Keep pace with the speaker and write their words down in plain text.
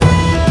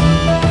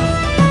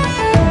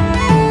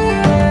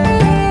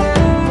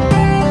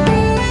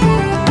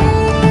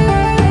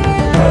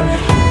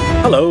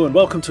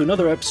welcome to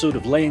another episode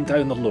of Laying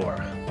Down the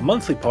Lore, a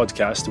monthly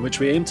podcast in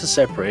which we aim to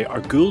separate our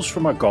ghouls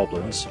from our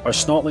goblins, our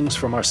snotlings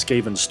from our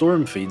Skaven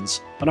storm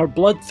fiends, and our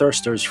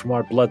bloodthirsters from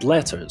our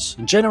bloodletters,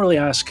 and generally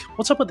ask,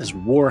 what's up with this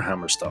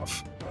Warhammer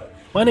stuff?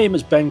 My name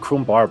is Ben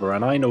Crone Barber,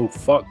 and I know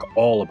fuck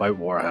all about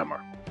Warhammer.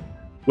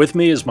 With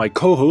me is my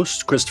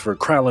co-host, Christopher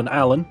Crowlin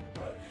Allen.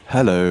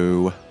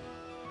 Hello.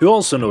 Who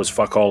also knows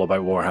fuck all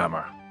about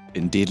Warhammer.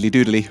 Indeedly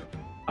doodly.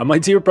 And my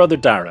dear brother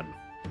Darren.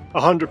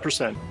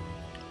 100%.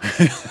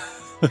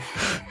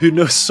 Who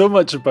knows so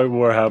much about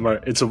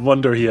Warhammer, it's a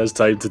wonder he has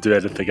time to do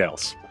anything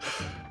else.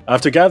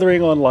 After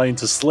gathering online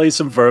to slay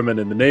some vermin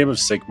in the name of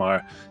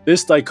Sigmar,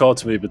 this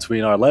dichotomy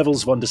between our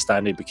levels of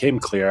understanding became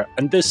clear,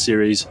 and this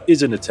series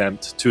is an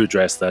attempt to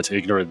address that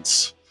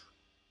ignorance.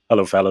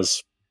 Hello,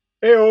 fellas.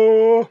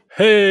 Heyo!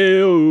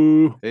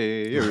 Hey-o!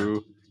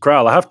 Hey-o.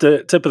 Kral, I have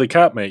to tip of the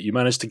cap, mate. You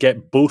managed to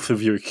get both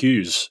of your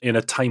cues in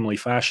a timely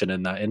fashion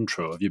in that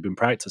intro. Have you been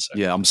practicing?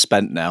 Yeah, I'm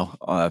spent now.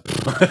 You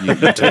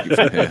take it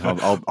from here.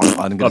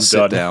 I'm going to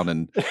sit down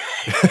and...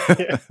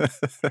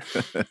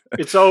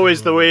 It's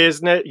always the way,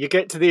 isn't it? You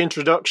get to the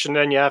introduction,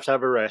 then you have to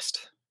have a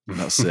rest.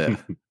 That's it.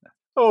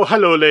 Oh,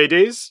 hello,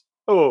 ladies.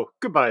 Oh,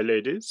 goodbye,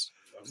 ladies.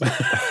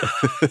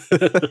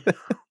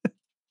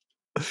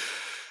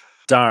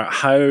 Dar,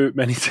 how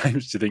many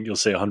times do you think you'll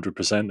say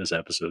 100% this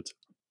episode?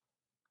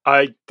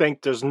 I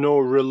think there's no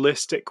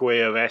realistic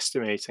way of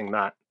estimating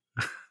that.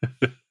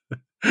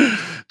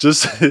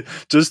 just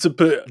to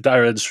put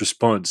Darren's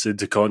response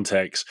into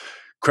context,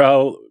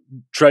 Kral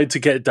tried to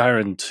get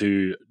Darren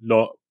to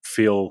not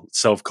feel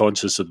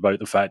self-conscious about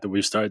the fact that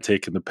we've started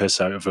taking the piss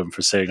out of him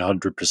for saying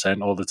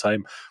 100% all the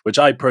time, which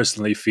I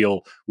personally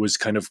feel was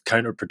kind of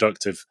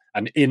counterproductive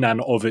and in and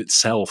of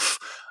itself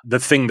the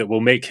thing that will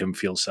make him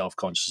feel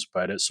self-conscious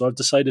about it. So I've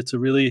decided to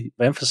really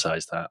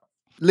emphasize that.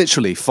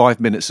 Literally 5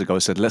 minutes ago, I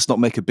said, let's not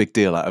make a big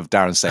deal out of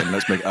Darren saying,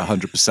 let's make it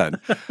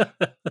 100%.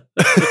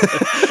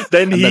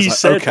 Then he like,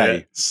 said okay.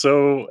 it.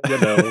 So,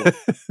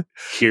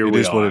 here we are. It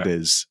is what it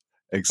is.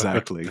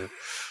 Exactly.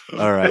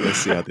 All right, let's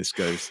see how this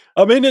goes.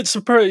 I mean, it's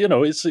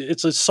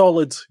a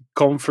solid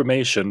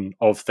confirmation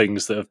of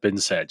things that have been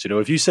said.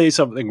 If you say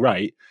something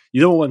right,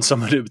 you don't want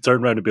somebody to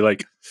turn around and be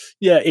like,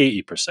 yeah,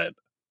 80%.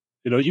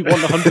 You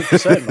want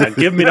 100%, man.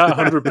 Give me that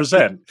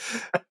 100%.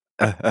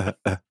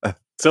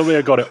 Tell me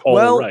I got it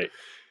all right.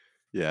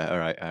 Yeah, all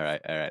right.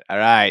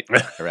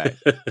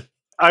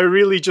 I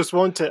really just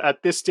want to,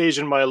 at this stage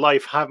in my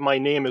life, have my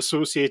name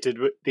associated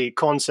with the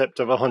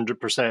concept of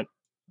 100%.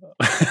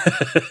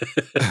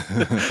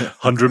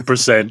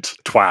 100%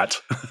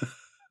 twat.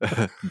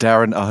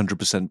 Darren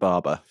 100%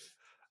 barber.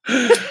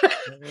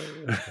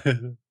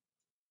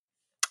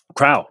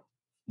 Crow,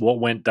 what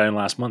went down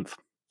last month?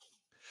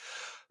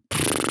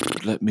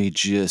 Let me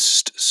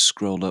just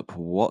scroll up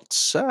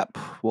WhatsApp.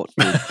 What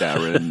did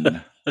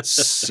Darren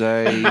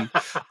say?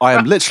 I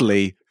am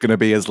literally going to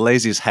be as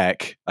lazy as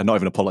heck and not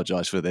even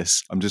apologise for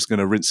this. I'm just going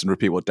to rinse and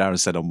repeat what Darren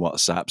said on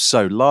WhatsApp.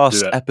 So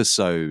last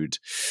episode,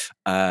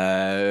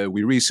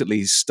 we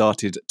recently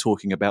started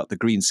talking about the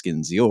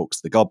greenskins, the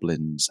orcs, the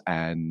goblins,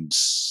 and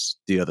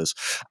the others.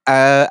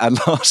 And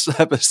last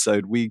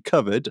episode, we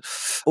covered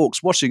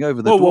orcs washing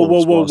over the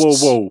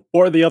dwarves. Whoa.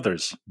 What are the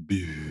others?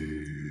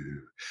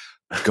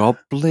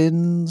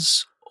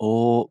 Goblins,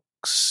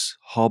 orcs,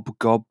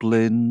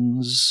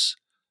 hobgoblins,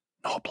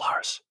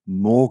 Noblars.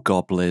 more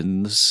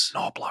goblins.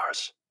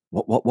 Noblars.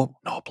 What?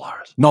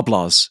 Noblars.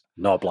 Noblars.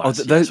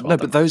 Noblars.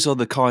 But those are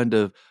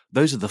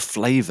the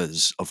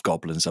flavors of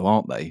goblins, though,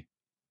 aren't they?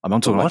 I'm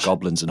talking about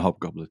goblins and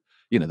hobgoblins.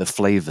 The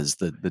flavors,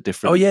 the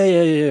different. Oh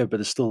yeah. But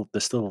they're still. They're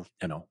still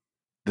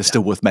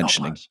worth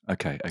mentioning. Noblars.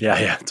 Okay.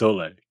 Yeah,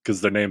 totally. Because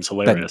their name's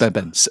hilarious.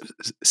 Ben,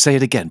 say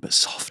it again, but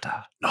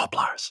softer.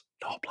 Noblars.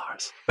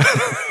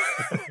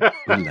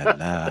 La,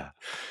 la.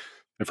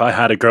 If I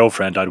had a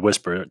girlfriend, I'd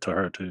whisper it to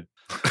her too.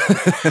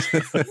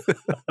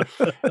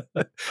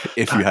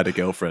 If you had a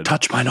girlfriend.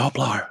 Touch my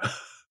Noblar.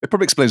 It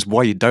probably explains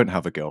why you don't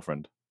have a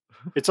girlfriend.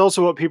 It's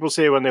also what people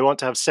say when they want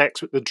to have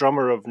sex with the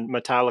drummer of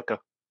Metallica.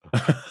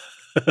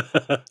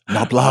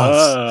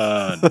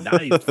 Noblars.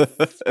 Nice.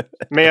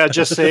 May I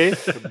just say,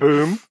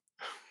 boom.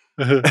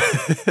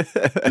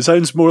 It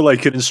sounds more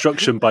like an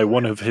instruction by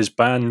one of his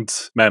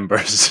band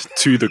members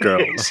to the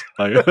girls.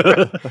 Like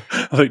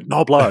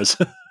Noblars.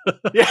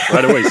 Yeah.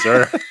 Right away,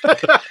 sir.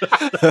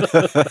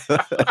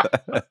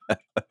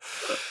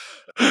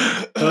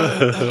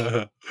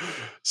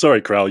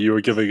 Sorry, Kral, you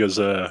were giving us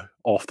a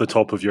off the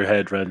top of your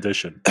head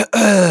rendition.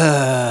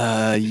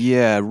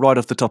 Yeah, right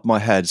off the top of my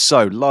head.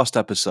 So, last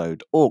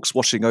episode, orcs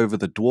washing over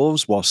the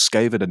dwarves while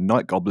Skaven and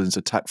night goblins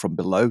attack from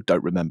below.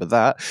 Don't remember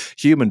that.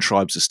 Human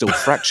tribes are still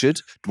fractured.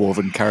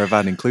 Dwarven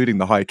caravan, including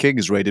the High King,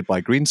 is raided by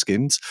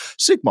greenskins.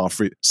 Sigmar.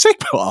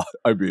 Sigmar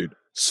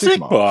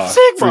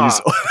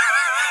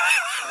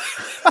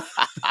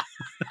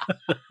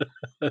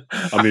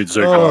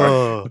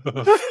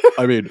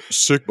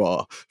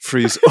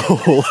frees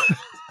all.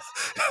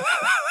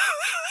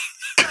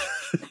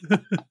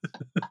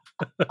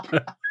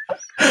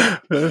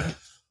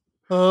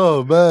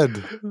 Oh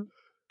man.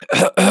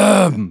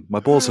 My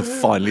balls have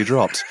finally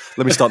dropped.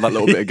 Let me start that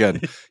little bit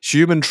again.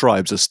 Human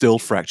tribes are still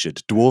fractured.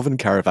 Dwarven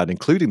caravan,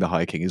 including the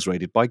High King, is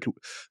raided by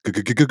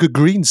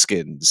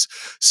greenskins.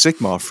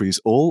 Sigmar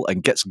frees all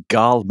and gets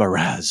Gal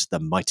Maraz, the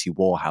mighty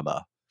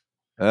Warhammer.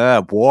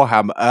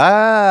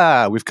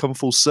 Warhammer. We've come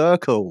full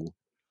circle.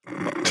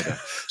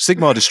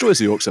 Sigmar destroys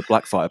the orcs at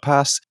Blackfire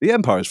Pass. The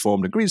Empire is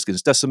formed and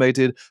greenskins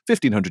decimated.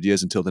 1500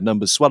 years until the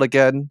numbers swell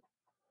again.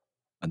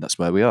 And that's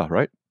where we are,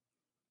 right?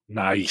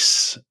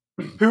 Nice.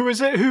 Who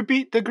was it who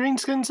beat the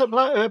Greenskins at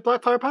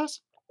Blackfire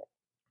Pass?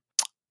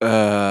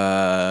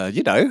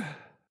 You know.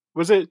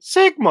 Was it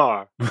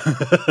Sigmar?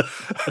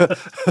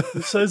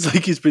 It sounds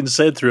like he's been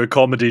said through a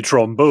comedy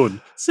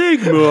trombone.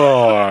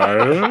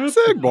 Sigmar.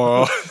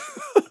 Sigmar.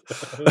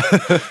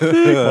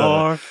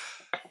 Sigmar.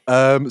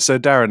 So,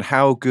 Darren,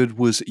 how good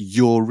was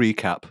your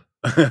recap?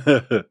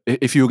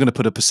 If you were going to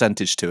put a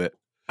percentage to it.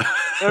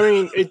 I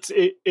mean,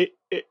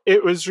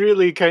 it was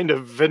really kind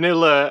of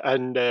vanilla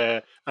and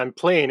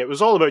plain. It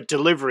was all about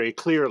delivery,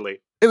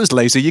 clearly. It was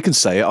lazy. You can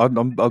say it. I've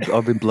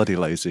been bloody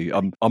lazy.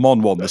 I'm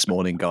on one this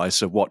morning, guys.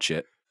 So watch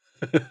it.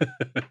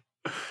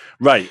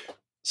 Right.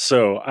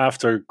 So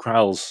after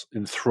Kral's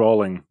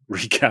enthralling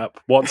recap,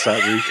 what's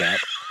that recap?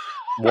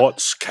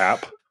 What's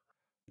cap?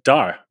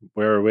 Dar,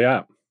 where are we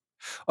at?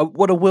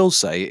 What I will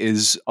say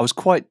is I was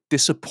quite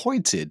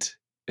disappointed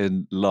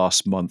in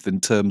last month in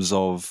terms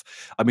of,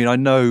 I mean, I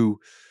know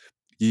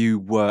you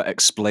were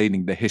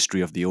explaining the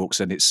history of the orcs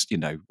and it's, you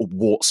know,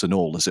 warts and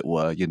all, as it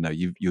were, you know,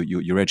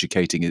 you're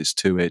educating us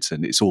to it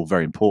and it's all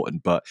very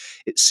important, but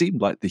it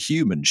seemed like the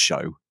human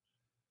show.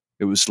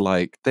 It was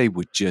like they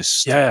would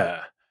just...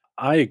 Yeah,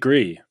 I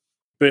agree.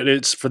 But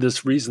it's for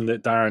this reason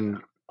that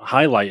Darren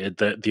highlighted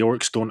that the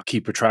orcs don't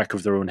keep a track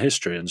of their own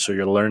history. And so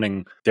you're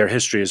learning their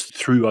history is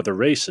through other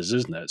races,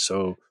 isn't it?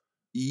 So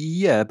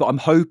yeah, but I'm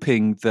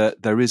hoping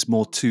that there is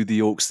more to the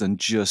orcs than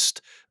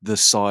just the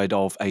side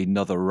of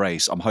another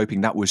race. I'm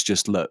hoping that was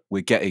just, look,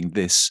 we're getting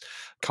this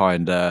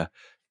kind of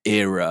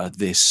era,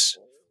 this...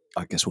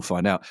 I guess we'll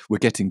find out. We're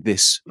getting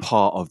this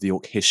part of the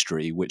orc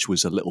history, which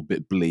was a little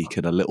bit bleak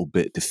and a little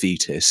bit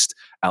defeatist,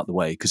 out the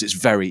way, because it's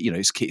very, you know,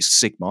 it's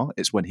Sigmar.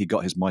 It's when he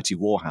got his mighty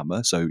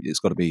Warhammer, so it's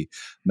got to be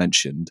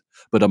mentioned.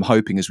 But I'm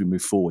hoping as we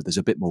move forward, there's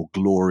a bit more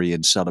glory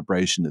and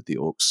celebration of the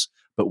orcs.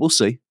 But we'll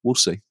see. We'll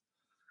see.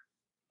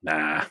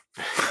 nah.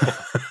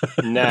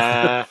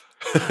 Nah.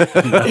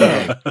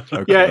 Okay.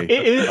 Yeah,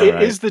 it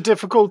All is the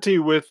difficulty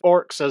with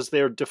orcs as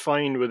they're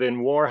defined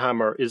within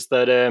Warhammer is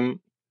that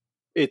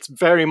it's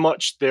very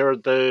much they're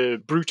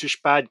the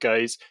brutish bad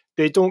guys.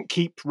 They don't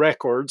keep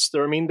records.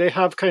 They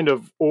have kind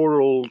of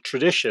oral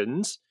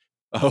traditions.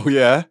 Oh,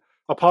 yeah?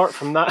 Apart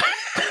from that...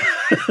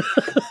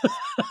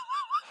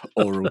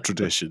 Oral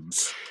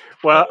traditions.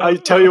 Well, I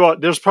tell you what,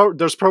 there's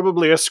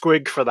probably a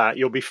squig for that.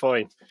 You'll be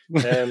fine.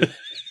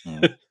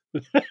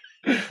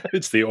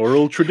 It's the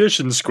oral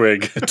tradition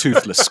squig. A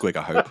toothless squig,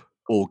 I hope.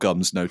 All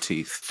gums, no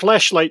teeth.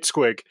 Fleshlight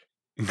squig.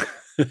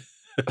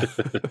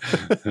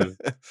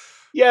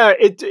 Yeah,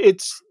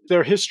 it's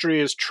their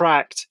history is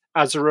tracked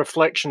as a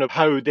reflection of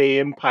how they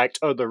impact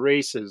other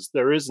races.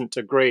 There isn't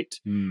a great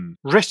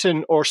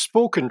written or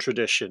spoken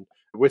tradition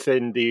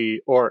within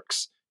the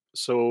orcs.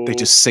 So they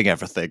just sing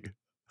everything.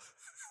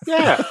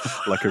 Yeah.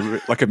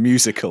 like a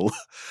musical.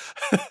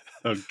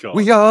 Oh, God.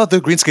 We are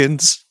the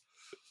Greenskins.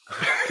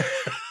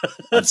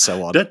 And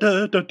so on.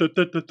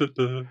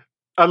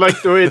 I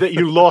like the way that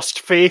you lost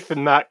faith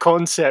in that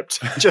concept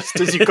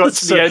just as you got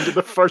to the end of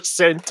the first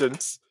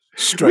sentence.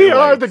 Straight away.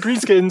 Are the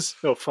Greenskins.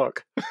 Oh,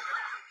 fuck.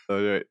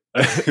 Oh, right.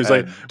 It was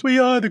like, we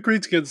are the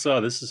Greenskins.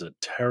 Oh, this is a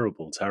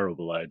terrible,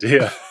 terrible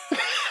idea.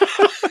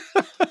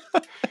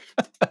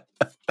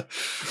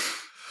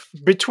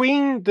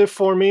 Between the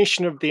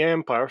formation of the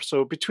Empire,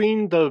 so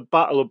between the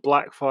Battle of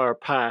Blackfire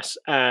Pass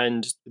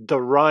and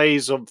the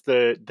rise of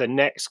the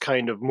next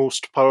kind of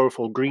most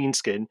powerful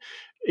Greenskin,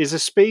 is a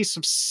space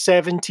of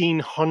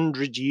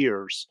 1700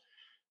 years.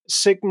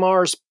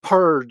 Sigmar's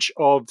purge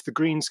of the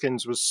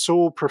Greenskins was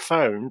so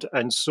profound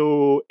and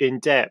so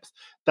in-depth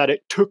that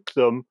it took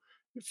them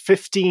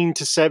 15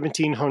 to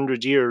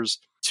 1700 years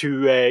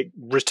to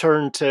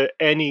return to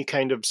any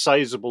kind of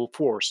sizable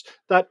force.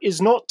 That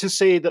is not to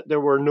say that there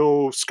were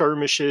no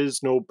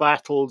skirmishes, no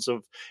battles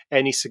of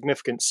any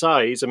significant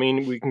size. I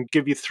mean, we can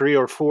give you 3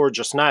 or 4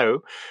 just now.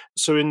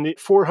 So in the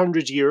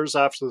 400 years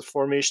after the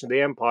formation of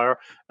the Empire,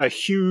 a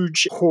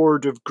huge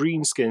horde of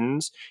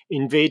Greenskins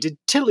invaded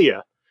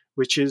Tilia,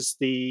 which is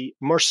the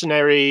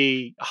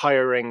mercenary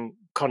hiring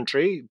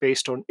country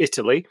based on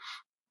Italy.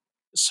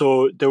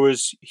 So there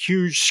was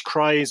huge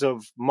cries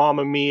of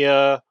 "Mamma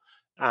Mia!"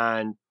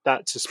 and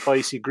 "That's a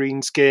spicy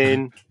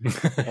greenskin."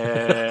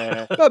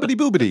 Babbity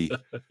boobity.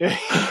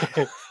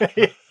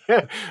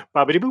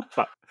 Babbity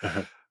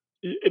boop.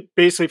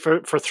 Basically,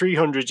 for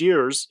 300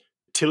 years,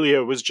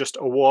 Tilia was just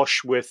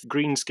awash with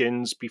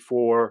greenskins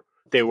before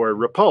they were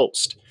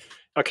repulsed.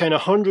 A kind of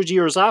 100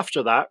 years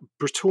after that,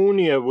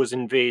 Bretonnia was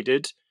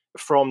invaded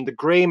from the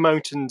Grey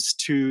Mountains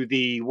to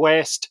the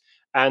west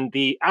and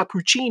the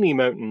Appuccini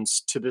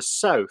Mountains to the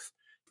south.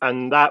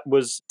 and that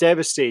was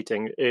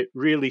devastating. It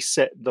really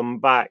set them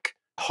back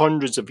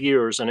hundreds of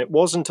years, and it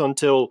wasn't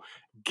until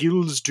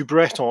Gilles du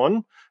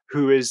Breton,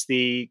 who is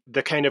the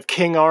kind of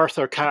King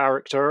Arthur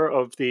character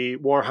of the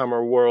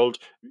Warhammer world,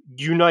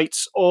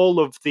 unites all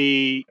of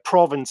the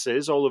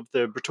provinces, all of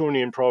the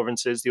Bretonnian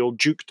provinces, the old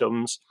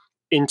dukedoms,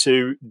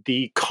 into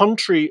the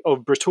country of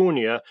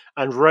Bretonia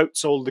and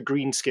routes all the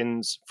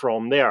greenskins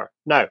from there.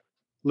 Now,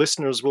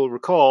 listeners will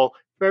recall,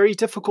 very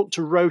difficult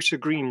to route a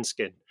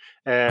greenskin.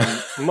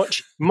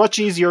 Much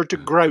easier to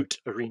grout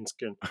a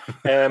greenskin.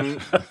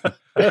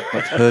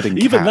 Like herding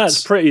Even cats.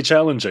 that's pretty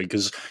challenging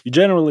because you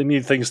generally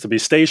need things to be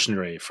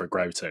stationary for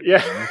grouting.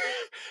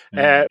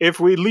 Yeah. If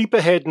we leap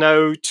ahead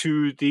now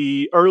to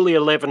the early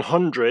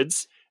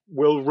 1100s,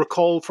 we'll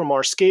recall from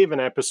our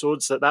Skaven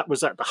episodes that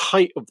was at the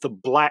height of the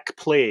Black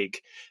Plague,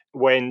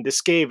 when the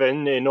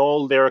Skaven, in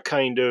all their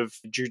kind of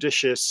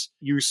judicious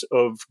use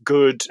of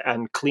good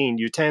and clean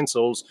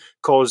utensils,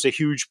 caused a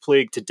huge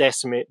plague to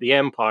decimate the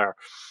empire.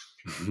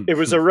 It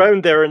was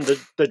around there in the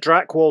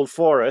Drakwold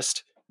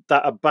forest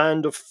that a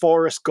band of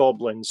forest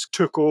goblins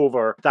took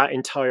over that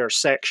entire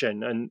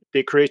section, and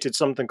they created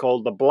something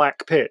called the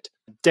Black Pit,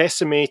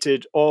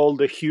 decimated all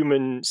the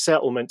human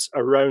settlements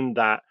around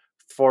that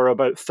for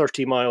about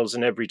 30 miles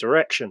in every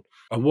direction.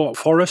 And what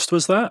forest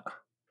was that?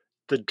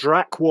 The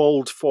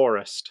Drakwold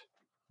forest.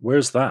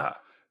 Where's that?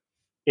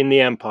 In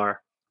the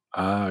Empire.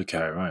 Ah,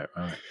 okay, right.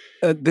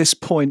 At this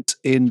point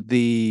in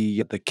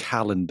the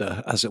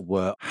calendar, as it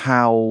were,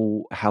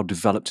 how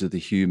developed are the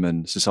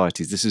human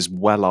societies? This is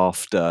well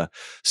after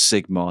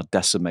Sigmar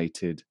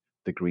decimated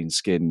the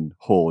greenskin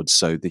hordes,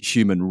 so the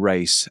human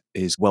race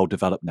is well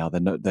developed now.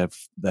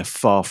 They're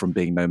far from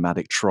being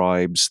nomadic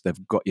tribes.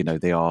 They've got,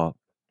 they are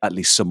at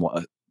least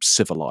somewhat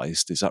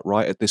civilized. Is that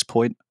right at this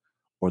point,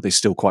 or are they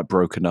still quite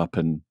broken up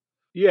and?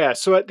 Yeah,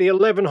 so at the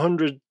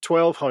 1100,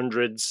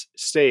 1200s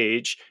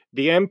stage,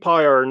 the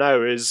empire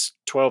now is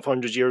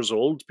 1200 years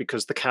old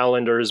because the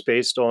calendar is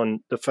based on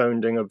the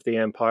founding of the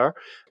empire.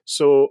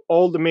 So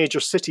all the major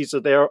cities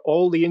are there,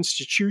 all the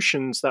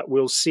institutions that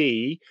we'll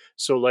see,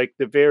 so like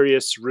the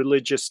various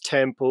religious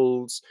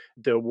temples,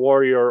 the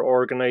warrior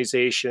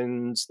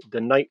organizations,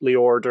 the knightly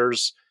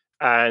orders,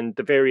 and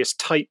the various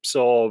types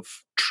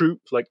of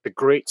troop, like the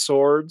great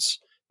swords,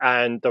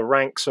 and the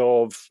ranks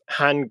of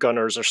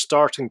handgunners are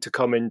starting to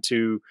come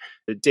into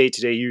the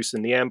day-to-day use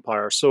in the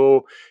Empire.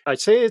 So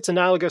I'd say it's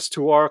analogous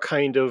to our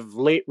kind of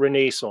late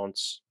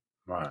Renaissance.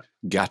 Right.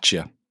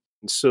 Gotcha.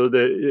 So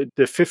the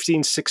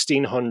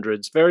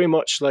 1600s, very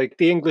much like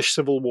the English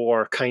Civil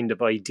War kind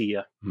of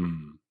idea.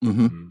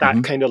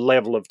 That kind of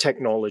level of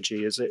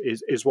technology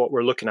is what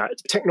we're looking at.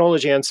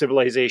 Technology and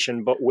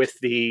civilization, but with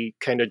the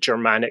kind of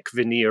Germanic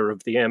veneer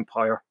of the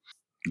Empire.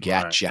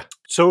 Gotcha. Right.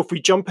 So if we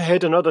jump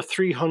ahead another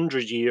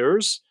 300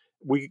 years,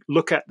 we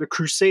look at the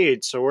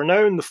Crusades. So we're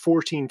now in the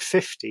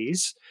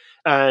 1450s,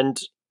 and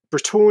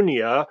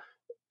Bretonia,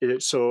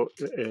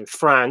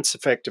 France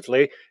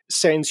effectively,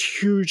 sends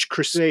huge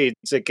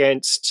crusades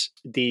against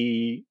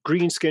the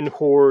greenskin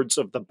hordes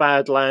of the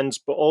Badlands,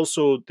 but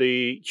also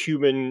the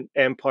human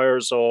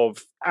empires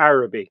of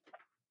Araby.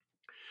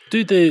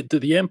 Do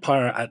the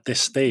Empire at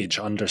this stage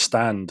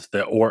understand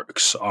that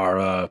orcs are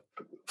a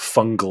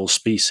fungal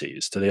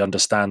species? Do they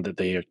understand that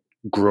they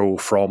grow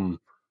from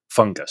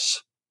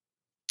fungus?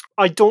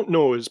 I don't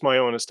know is my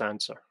honest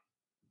answer.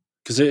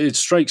 Because it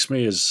strikes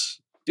me as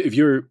if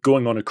you're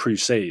going on a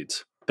crusade,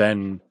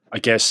 then I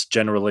guess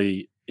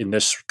generally in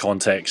this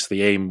context,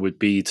 the aim would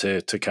be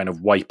to kind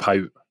of wipe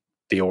out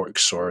the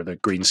orcs or the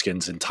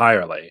greenskins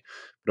entirely.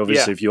 But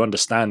obviously, if you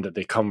understand that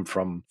they come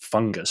from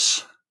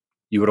fungus,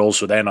 you would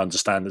also then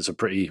understand it's a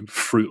pretty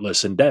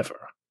fruitless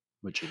endeavor.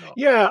 Would you not?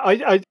 Yeah,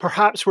 I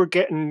perhaps we're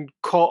getting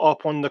caught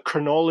up on the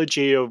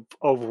chronology of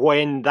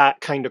when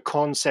that kind of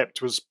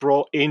concept was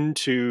brought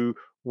into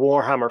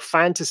Warhammer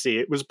Fantasy.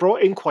 It was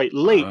brought in quite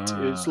late.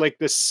 It's like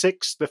the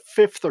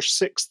 5th or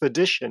 6th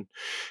edition,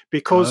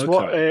 because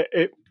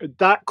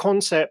that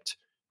concept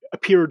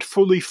appeared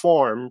fully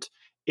formed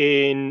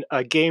in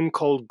a game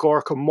called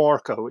Gorka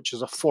Morka, which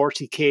is a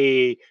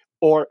 40k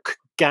orc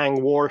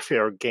gang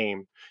warfare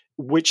game,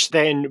 which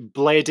then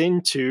bled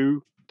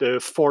into the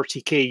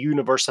 40k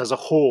universe as a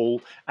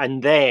whole.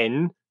 And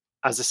then,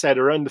 as I said,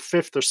 around the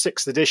 5th or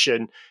 6th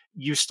edition,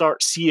 you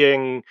start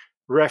seeing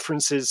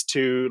references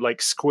to like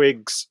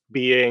squigs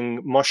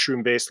being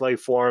mushroom-based life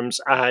forms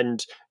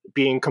and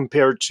being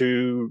compared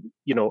to,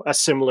 a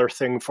similar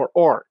thing for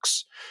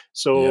orcs.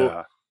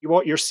 So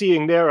what you're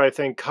seeing there, I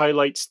think,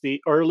 highlights the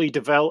early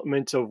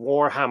development of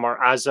Warhammer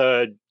as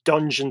a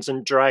Dungeons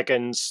and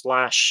Dragons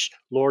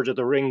 / Lord of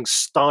the Rings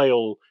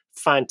style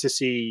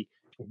fantasy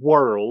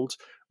world,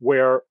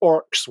 where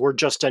orcs were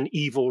just an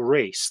evil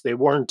race. They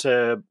weren't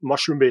a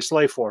mushroom-based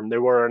life form. They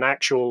were an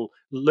actual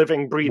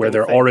living, breathing where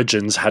their thing.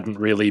 origins hadn't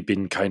really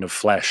been kind of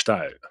fleshed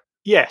out.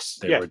 Yes,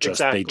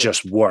 They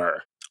just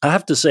were. I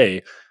have to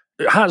say,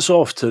 hats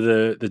off to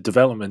the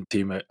development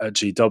team at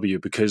GW,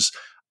 because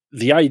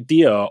the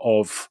idea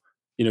of,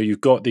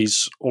 you've got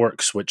these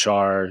orcs, which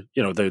are,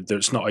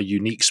 it's not a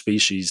unique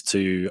species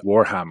to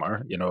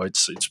Warhammer.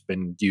 It's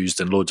been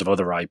used in loads of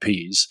other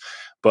IPs,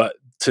 but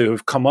to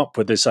have come up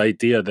with this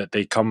idea that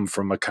they come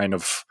from a kind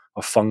of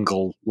a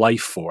fungal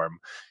life form,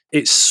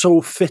 it's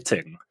so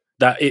fitting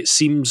that it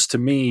seems to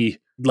me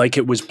like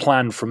it was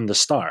planned from the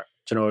start.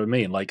 Do you know what I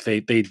mean? Like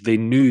they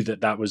knew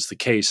that was the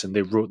case, and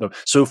they wrote them.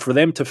 So for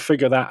them to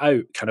figure that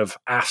out kind of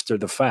after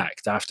the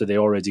fact, after they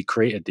already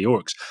created the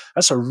orcs,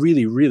 that's a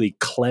really, really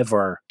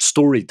clever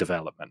story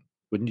development,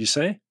 wouldn't you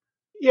say?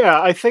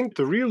 Yeah, I think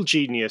the real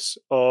genius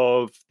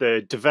of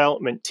the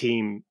development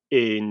team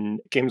in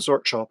Games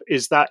Workshop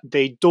is that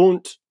they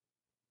don't,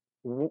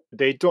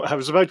 I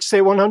was about to say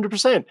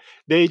 100%,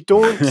 they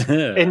don't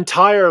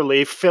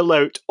entirely fill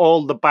out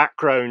all the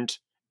background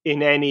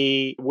in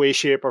any way,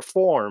 shape, or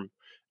form.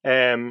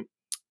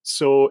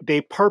 So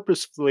they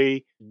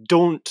purposefully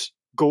don't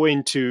go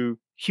into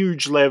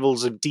huge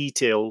levels of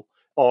detail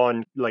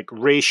on like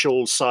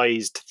racial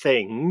sized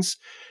things,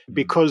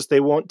 because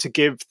they want to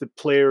give the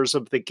players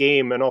of the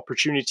game an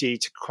opportunity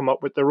to come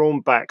up with their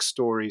own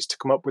backstories, to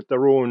come up with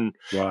their own,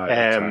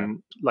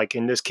 like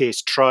in this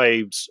case,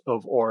 tribes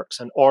of orcs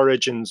and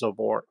origins of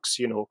orcs,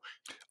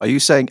 Are you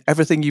saying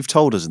everything you've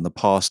told us in the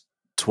past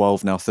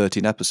 12, now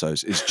 13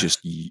 episodes is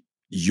just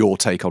your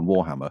take on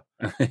Warhammer?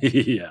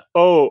 Yeah.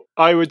 Oh,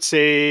 I would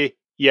say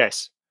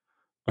yes.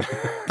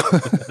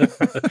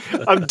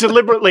 I'm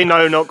deliberately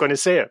now not going to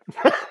say it.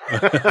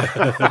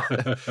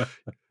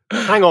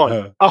 Hang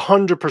on,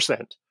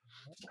 100%.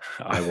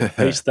 I will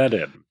paste that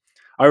in.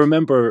 I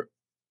remember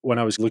when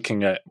I was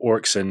looking at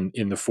orcs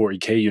in the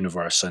 40k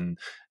universe, and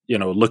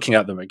looking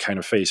at them at kind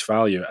of face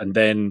value, and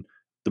then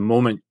the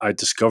moment I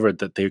discovered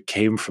that they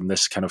came from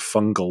this kind of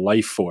fungal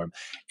life form,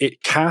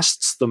 it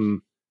casts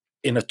them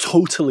in a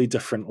totally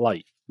different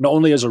light, not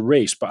only as a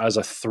race, but as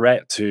a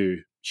threat to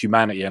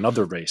humanity and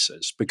other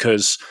races.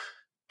 Because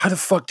how the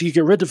fuck do you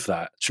get rid of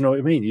that? Do you know what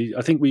I mean?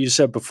 I think what you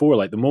said before,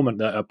 like the moment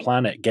that a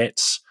planet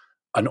gets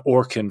an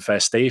orc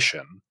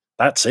infestation,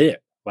 that's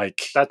it.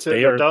 Like that's it.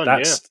 They're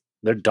done.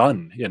 They're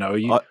done.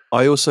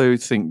 I also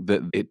think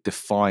that it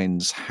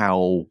defines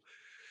how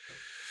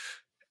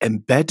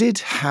embedded,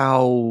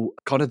 how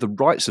kind of the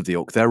rights of the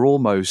orc, they're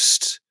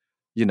almost,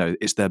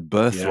 it's their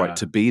birthright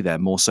to be there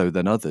more so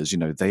than others.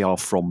 They are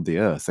from the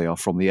earth. They are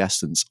from the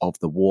essence of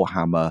the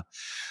Warhammer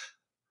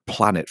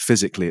planet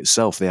physically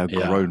itself. They are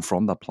grown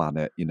from the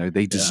planet.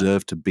 They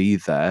deserve to be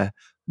there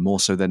more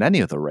so than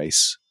any other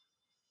race.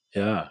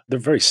 Yeah. They're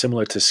very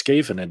similar to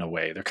Skaven in a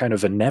way. They're kind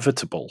of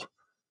inevitable.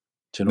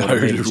 Do you know what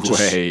I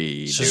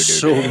mean?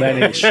 So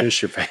many.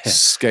 Shush your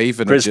pants.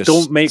 Skaven. Chris,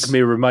 don't make me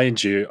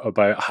remind you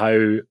about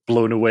how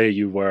blown away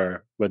you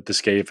were with the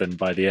Skaven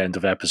by the end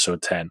of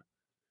episode 10.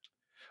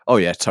 Oh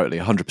yeah, totally,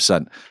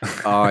 100%.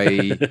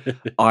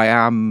 I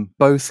am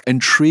both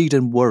intrigued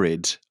and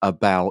worried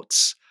about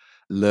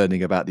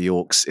learning about the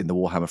orcs in the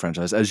Warhammer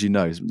franchise. As you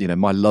know,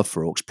 my love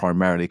for orcs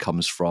primarily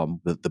comes from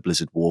the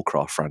Blizzard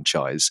Warcraft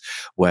franchise,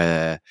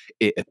 where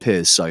it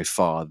appears so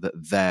far that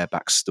their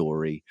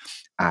backstory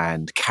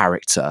and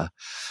character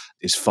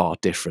is far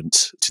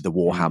different to the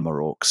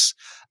Warhammer orcs.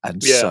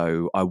 And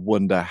so I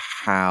wonder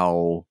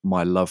how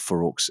my love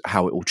for orcs,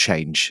 how it will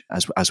change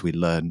as we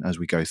learn, as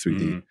we go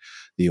through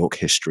the orc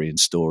history and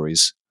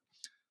stories.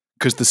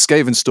 Because the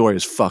Skaven story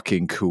is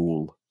fucking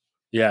cool.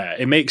 Yeah,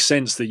 it makes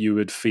sense that you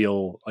would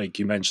feel, like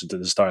you mentioned at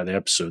the start of the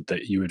episode,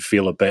 that you would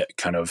feel a bit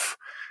kind of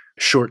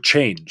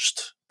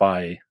shortchanged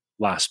by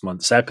last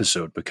month's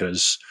episode,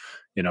 because,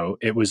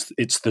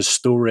 it's the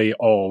story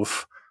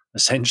of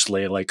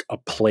essentially like a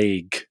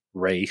plague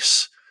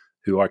race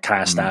who are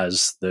cast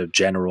as a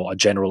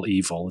general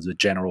evil, the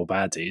general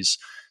baddies,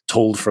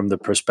 told from the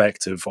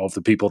perspective of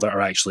the people that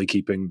are actually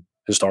keeping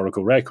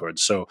historical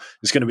records. So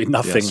it's going to be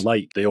nothing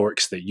like the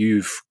orcs that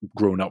you've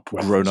grown up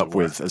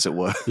with, as it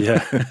were.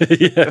 Yeah.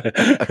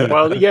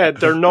 Well,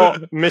 they're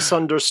not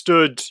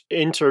misunderstood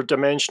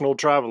interdimensional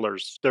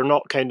travelers. They're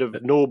not kind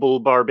of noble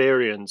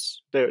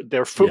barbarians.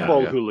 They're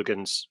football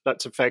hooligans.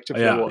 That's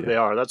effectively what they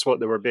are. That's what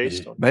they were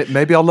based on.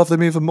 Maybe I'll love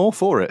them even more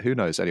for it. Who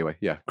knows? Anyway,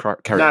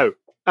 carry on.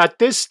 At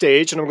this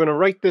stage, and I'm going to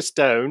write this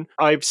down,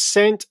 I've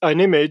sent an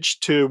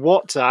image to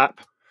WhatsApp,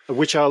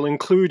 which I'll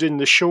include in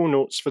the show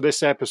notes for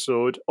this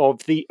episode,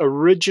 of the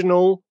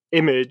original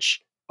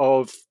image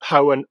of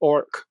how an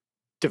orc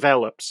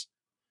develops.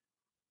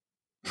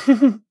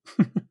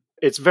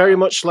 It's very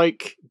much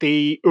like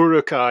the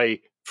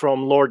Uruk-hai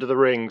from Lord of the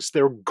Rings.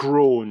 They're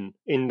grown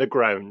in the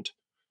ground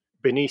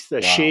beneath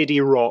a shady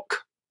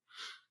rock.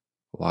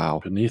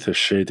 Wow. Beneath a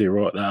shady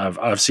rock.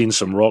 I've seen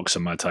some rocks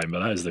in my time,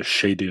 but that is the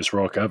shadiest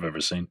rock I've ever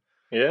seen.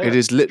 Yeah. It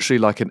is literally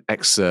like an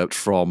excerpt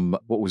from,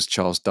 what was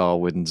Charles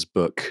Darwin's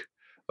book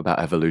about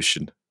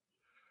evolution?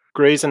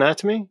 Grey's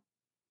Anatomy?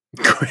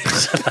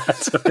 Grey's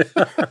Anatomy.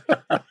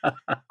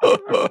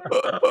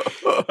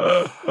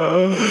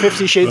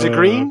 50 Shades of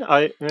Green?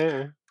 Are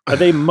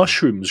they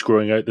mushrooms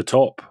growing out the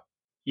top?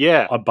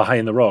 Yeah.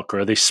 Behind the rock, or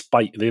are they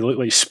spike? They look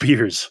like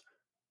spears.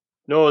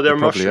 No, They they're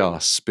probably mushrooms. are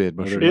speared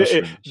Oh, they're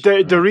mushrooms.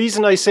 mushrooms. The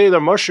reason I say they're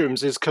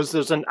mushrooms is because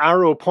there's an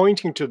arrow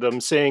pointing to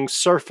them saying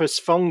surface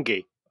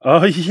fungi.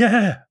 Oh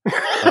yeah.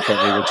 I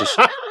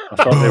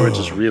thought they were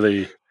just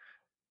really,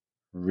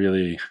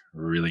 really,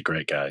 really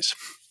great guys.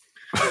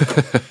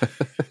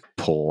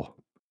 Poor.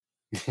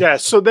 Yeah,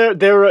 so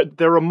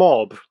they're a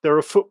mob. They're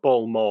a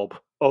football mob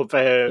of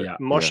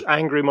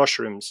angry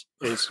mushrooms.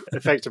 Is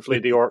effectively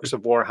the orcs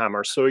of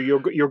Warhammer. So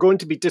you're going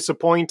to be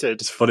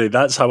disappointed. It's funny.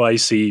 That's how I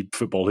see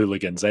football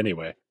hooligans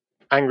anyway.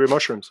 Angry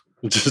mushrooms.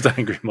 Just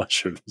angry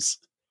mushrooms.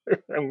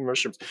 Angry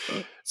mushrooms.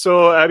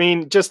 So I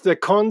mean, just the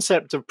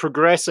concept of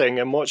progressing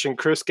and watching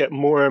Chris get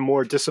more and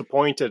more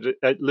disappointed.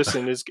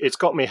 Listen, it's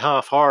got me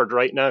half hard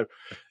right now.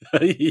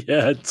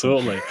 Yeah,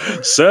 totally.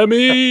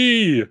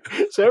 Sammy.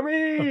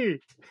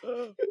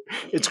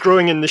 It's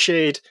growing in the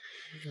shade.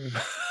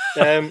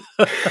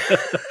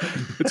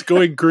 It's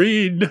going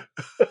green.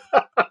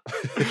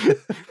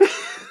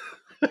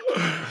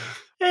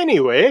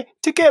 Anyway,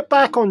 to get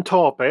back on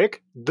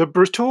topic, the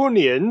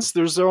Bretonnians,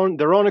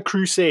 they're on a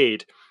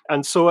crusade.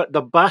 And so at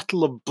the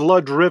Battle of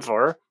Blood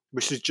River,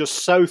 which is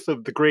just south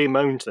of the Grey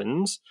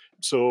Mountains,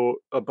 so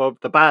above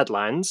the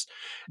Badlands,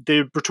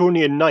 the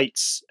Bretonnian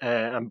knights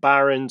and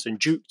barons and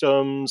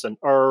dukedoms and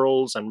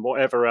earls and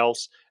whatever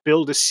else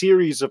build a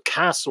series of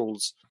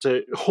castles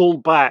to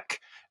hold back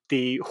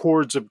the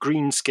hordes of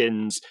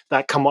greenskins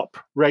that come up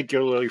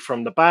regularly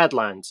from the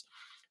Badlands.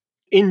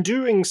 In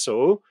doing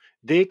so,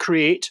 they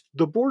create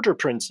the Border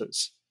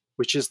Princes,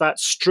 which is that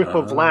strip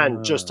of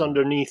land just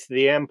underneath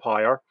the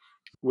Empire,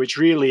 which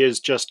really is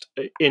just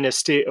in a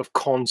state of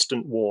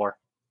constant war.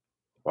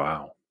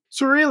 Wow.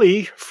 So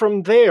really,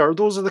 from there,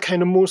 those are the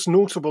kind of most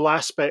notable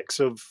aspects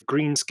of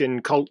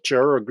greenskin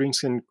culture or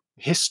greenskin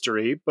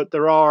history. But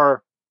there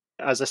are,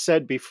 as I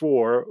said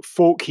before,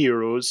 folk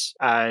heroes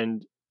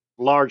and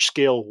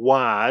large-scale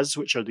WAs,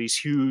 which are these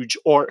huge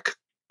orc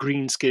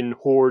greenskin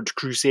horde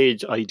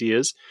crusade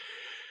ideas.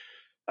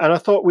 And I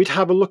thought we'd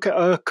have a look at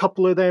a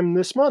couple of them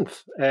this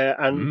month,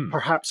 and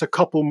perhaps a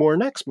couple more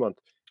next month.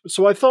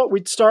 So I thought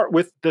we'd start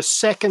with the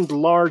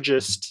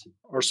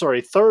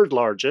third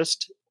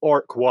largest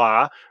orc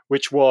Wa,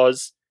 which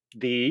was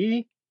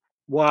the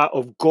Wa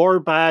of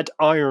Gorbad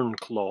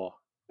Ironclaw.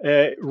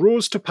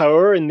 Rose to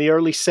power in the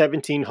early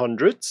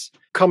 1700s,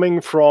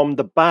 coming from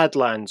the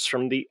Badlands,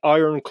 from the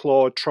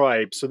Ironclaw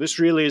tribe. So this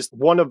really is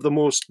one of the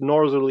most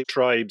northerly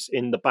tribes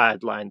in the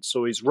Badlands.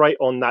 So he's right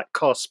on that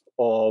cusp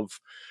of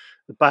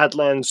the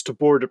Badlands to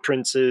Border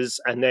Princes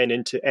and then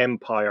into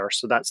Empire.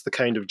 So that's the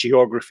kind of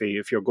geography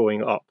if you're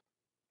going up.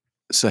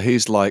 So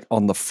he's like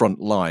on the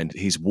front line.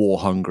 He's war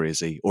hungry,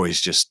 is he? Or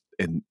he's just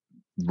in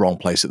the wrong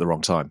place at the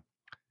wrong time?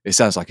 It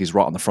sounds like he's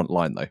right on the front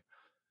line, though.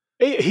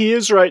 He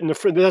is right in the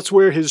front. That's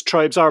where his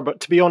tribes are. But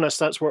to be honest,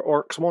 that's where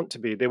orcs want to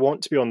be. They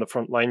want to be on the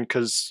front line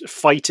because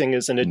fighting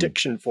is an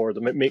addiction for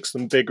them. It makes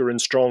them bigger and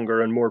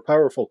stronger and more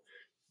powerful.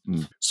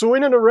 So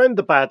in and around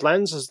the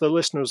Badlands, as the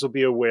listeners will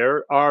be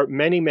aware, are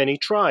many, many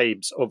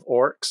tribes of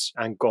orcs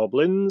and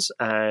goblins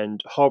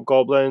and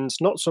hobgoblins,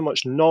 not so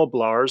much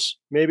noblars,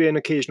 maybe an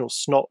occasional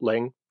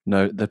snotling.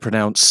 No, they're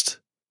pronounced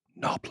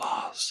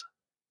noblars.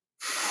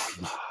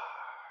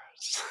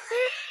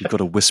 You've got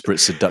to whisper it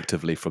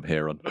seductively from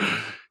here on.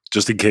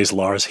 Just in case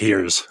Lars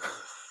hears.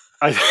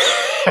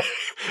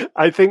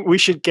 I think we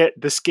should get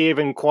the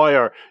Skaven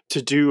Choir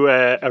to do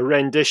a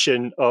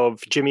rendition of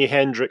Jimi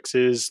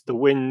Hendrix's The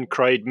Wind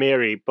Cried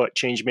Mary, but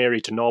change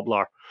Mary to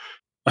Noblar.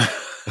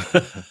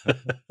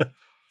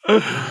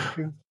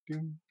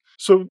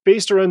 So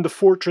based around the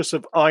Fortress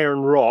of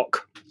Iron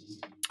Rock,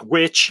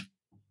 which,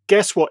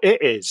 guess what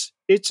it is?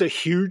 It's a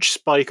huge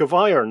spike of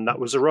iron that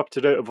was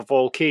erupted out of a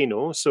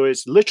volcano, so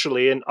it's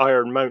literally an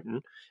iron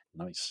mountain.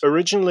 Nice.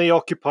 Originally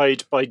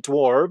occupied by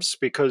dwarves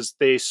because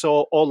they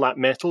saw all that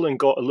metal and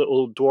got a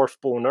little dwarf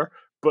boner,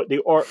 but the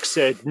orcs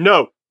said,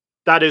 no,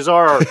 that is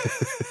our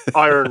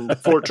iron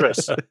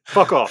fortress.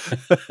 Fuck off.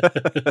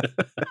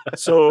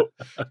 So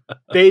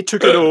they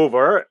took it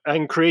over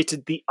and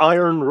created the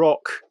Iron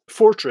Rock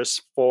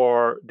Fortress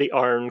for the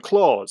Iron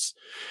Claws.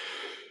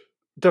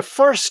 The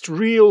first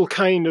real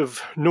kind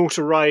of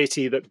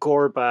notoriety that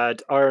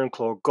Gorbad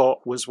Ironclaw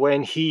got was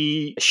when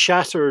he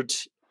shattered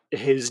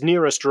his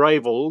nearest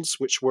rivals,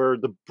 which were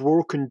the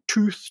Broken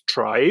Tooth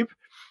tribe,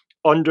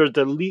 under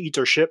the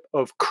leadership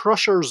of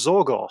Crusher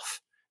Zogoth.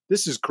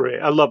 This is great.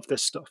 I love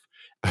this stuff.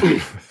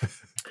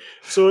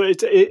 So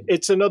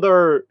it's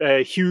another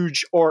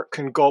huge orc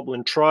and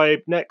goblin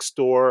tribe next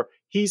door.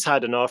 He's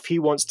had enough. He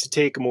wants to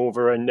take them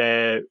over and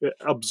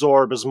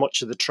absorb as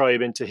much of the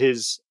tribe into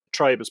his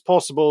tribe as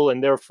possible,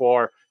 and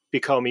therefore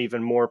become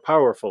even more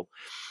powerful.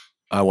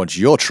 I want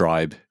your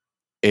tribe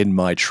in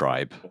my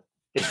tribe.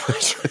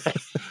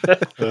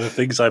 The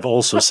things I've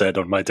also said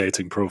on my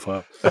dating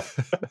profile.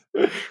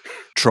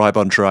 Tribe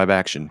on tribe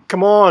action.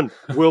 Come on,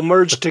 we'll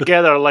merge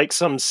together like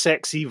some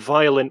sexy,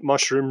 violent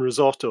mushroom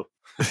risotto.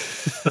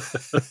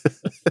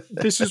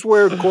 This is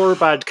where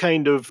Gorbad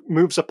kind of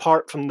moves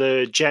apart from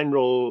the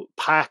general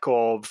pack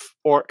of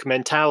orc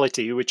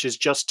mentality, which is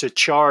just to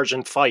charge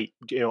and fight,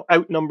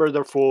 outnumber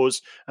their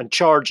foes and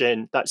charge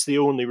in. That's the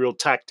only real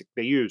tactic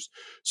they use.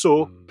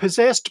 So,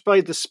 possessed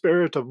by the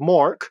spirit of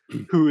Mork,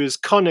 who is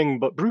cunning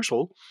but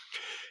brutal,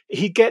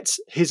 he gets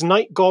his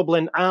night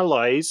goblin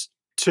allies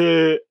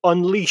to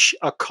unleash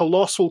a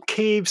colossal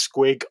cave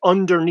squig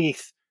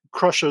underneath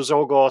Crusher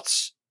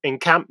Zoggoth's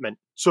encampment.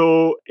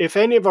 So if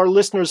any of our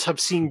listeners have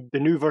seen the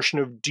new version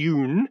of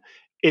Dune,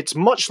 it's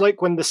much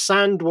like when the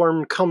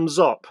sandworm comes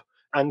up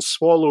and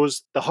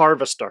swallows the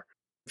harvester.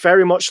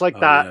 Very much like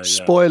that. Yeah.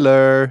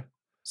 Spoiler.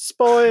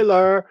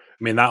 Spoiler.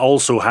 I mean, that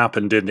also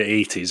happened in the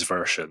 80s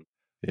version.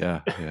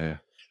 Yeah.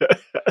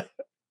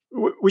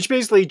 Which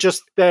basically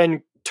just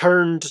then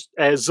turned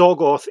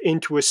Zoggoth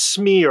into a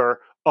smear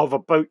of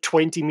about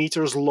 20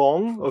 meters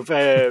long of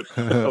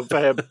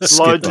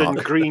blood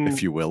and green,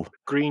 if you will,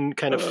 green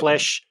kind of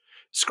flesh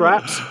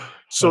scraps.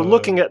 So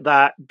looking at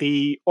that,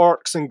 the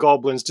orcs and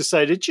goblins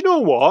decided, you know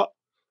what?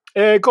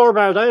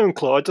 Gorbad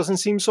Ironclaw doesn't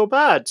seem so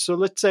bad. So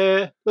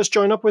let's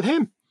join up with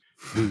him.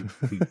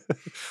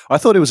 I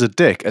thought he was a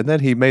dick, and then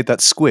he made that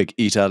squig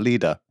eat our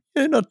leader.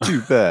 Yeah, not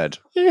too bad.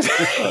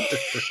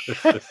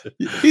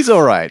 He's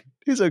all right.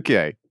 He's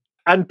okay.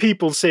 And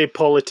people say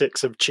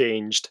politics have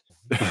changed.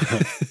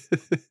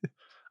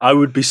 I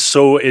would be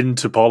so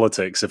into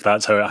politics if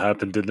that's how it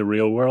happened in the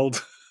real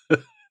world.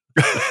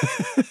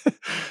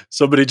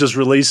 Somebody just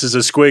releases a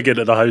squig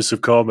into the House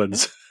of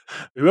Commons.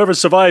 Whoever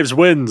survives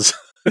wins.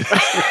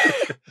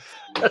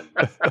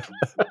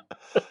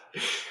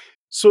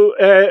 So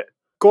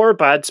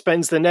Gorbad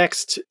spends the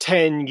next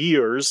 10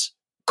 years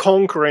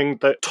conquering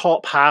the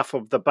top half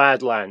of the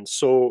Badlands.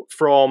 So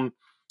from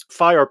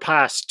Fire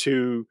Pass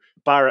to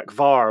Barak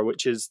Var,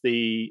 which is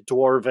the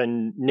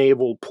dwarven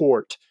naval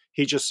port,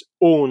 he just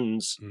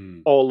owns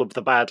all of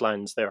the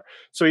Badlands there.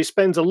 So he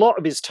spends a lot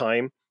of his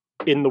time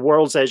in the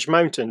World's Edge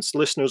Mountains.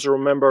 Listeners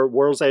remember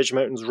World's Edge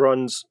Mountains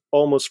runs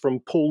almost from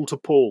pole to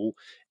pole,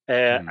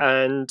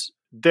 and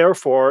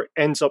therefore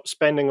ends up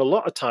spending a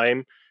lot of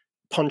time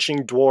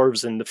punching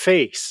dwarves in the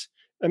face.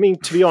 I mean,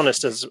 to be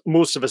honest, as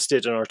most of us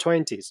did in our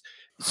 20s.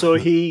 So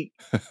he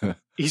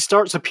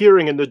starts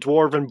appearing in the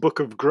Dwarven Book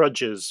of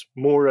Grudges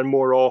more and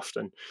more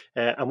often.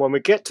 And when we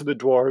get to the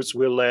dwarves,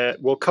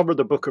 we'll cover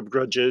the Book of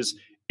Grudges.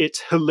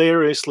 It's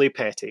hilariously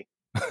petty.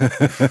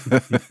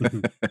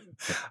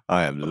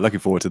 I am looking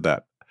forward to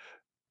that.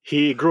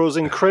 He grows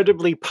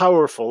incredibly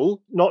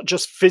powerful, not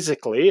just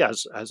physically,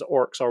 as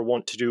orcs are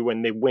wont to do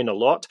when they win a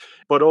lot,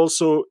 but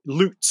also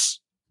loots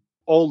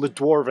all the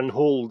dwarven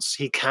holds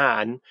he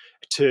can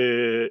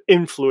to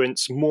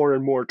influence more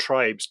and more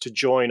tribes to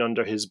join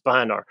under his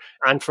banner,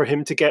 and for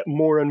him to get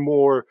more and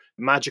more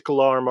magical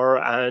armor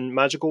and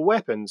magical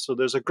weapons. So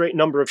there's a great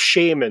number of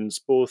shamans,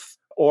 both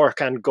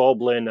orc and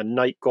goblin and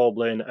night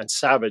goblin and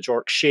savage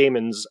orc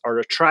shamans are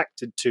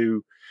attracted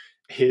to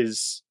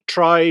his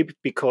tribe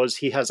because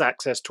he has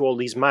access to all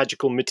these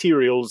magical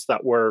materials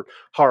that were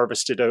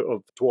harvested out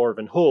of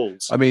dwarven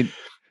holds. I mean,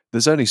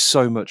 there's only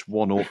so much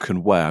one orc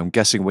can wear. I'm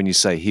guessing when you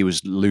say he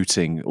was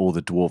looting all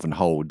the dwarven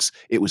holds,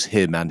 it was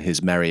him and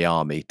his merry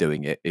army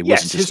doing it. It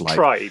wasn't just his like,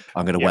 tribe.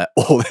 I'm going to wear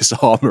all this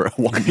armor at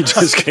once. He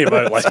just came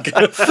out like...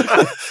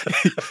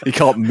 He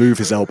can't move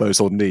his elbows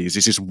or knees.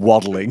 He's just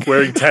waddling.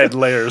 Wearing 10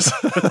 layers.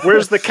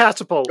 Where's the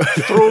catapult?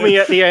 Throw me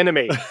at the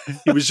enemy.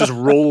 He was just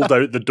rolled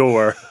out the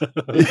door.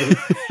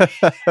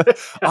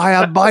 I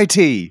am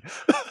mighty.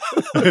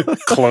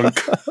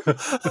 Clunk.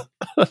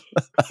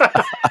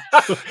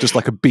 Just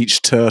like a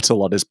beach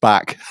turtle on his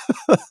back.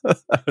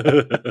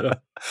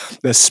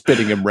 They're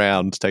spinning him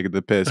round, taking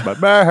the piss. Like,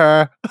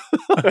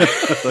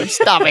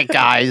 stop it,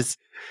 guys.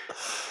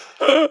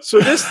 So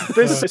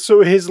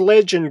so his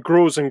legend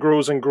grows and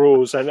grows and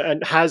grows,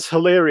 and has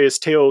hilarious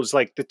tales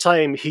like the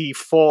time he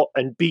fought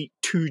and beat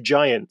 2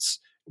 giants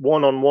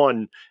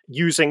one-on-one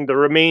using the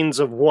remains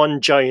of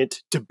one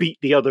giant to beat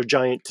the other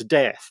giant to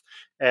death.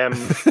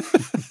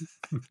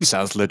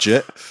 Sounds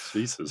legit.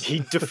 Jesus. He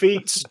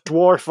defeats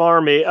dwarf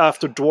army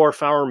after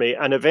dwarf army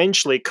and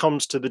eventually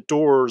comes to the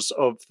doors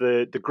of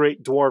the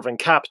great dwarven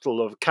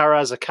capital of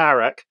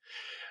Karazakarak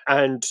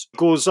and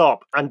goes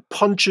up and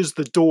punches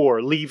the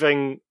door,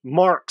 leaving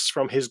marks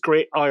from his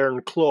great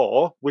iron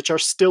claw, which are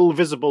still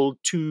visible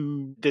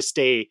to this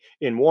day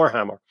in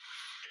Warhammer.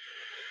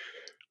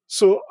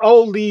 So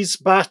all these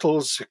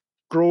battles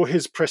grow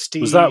his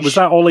prestige. Was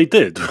that all he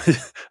did?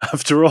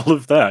 After all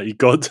of that, he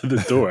got to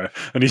the door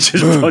and he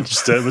just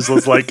punched it. It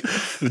was like,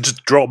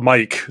 just dropped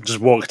Mike, just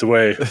walked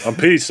away. I'm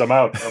peace, I'm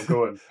out, I'm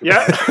going.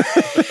 Yeah.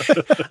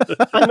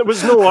 And there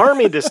was no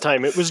army this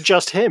time, it was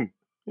just him.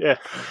 Yeah.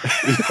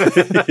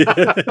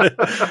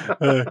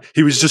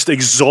 He was just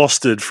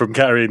exhausted from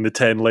carrying the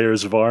 10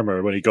 layers of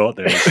armor when he got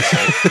there.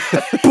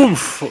 Like,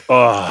 poof!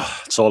 Oh,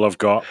 that's all I've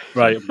got.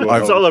 Right,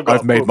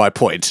 I've made my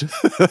point.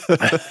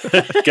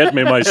 Get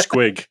me my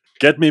squig.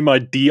 Get me my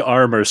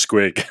de-armor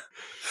squig.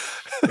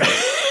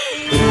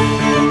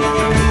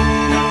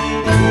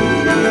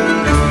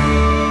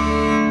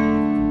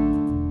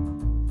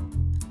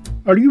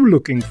 Are you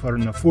looking for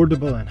an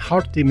affordable and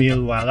hearty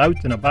meal while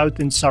out and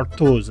about in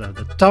Sartosa,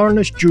 the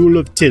tarnished jewel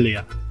of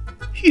Tilia?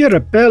 Here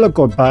at Bella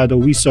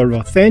Gorbado, we serve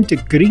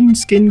authentic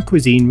green-skin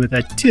cuisine with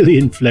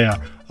Attilian flair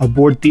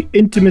aboard the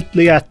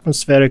intimately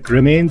atmospheric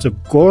remains of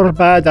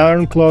Gorbad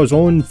Ironclaw's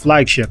own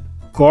flagship,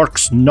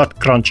 Gork's Nut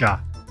Cruncher.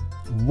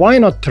 Why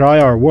not try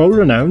our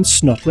world-renowned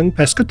Snotling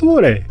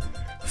Pescatore?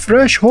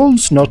 Fresh whole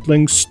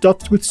snotlings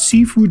stuffed with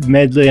seafood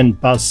medley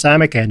and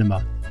balsamic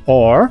enema.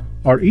 Or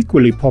our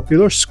equally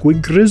popular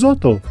squig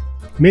risotto,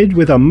 made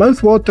with a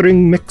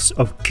mouth-watering mix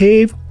of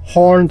cave,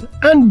 horned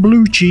and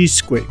blue cheese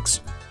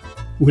squigs.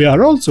 We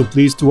are also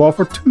pleased to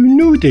offer 2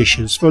 new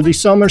dishes for the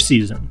summer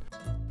season.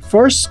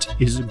 First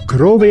is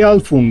Grobe al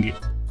Funghi.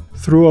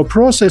 Through a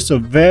process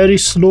of very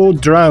slow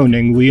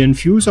drowning, we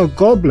infuse a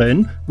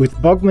goblin with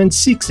Bugman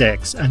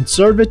 6X and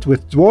serve it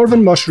with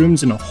dwarven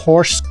mushrooms in a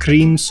horse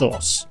cream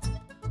sauce.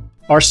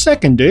 Our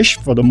second dish,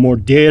 for the more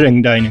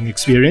daring dining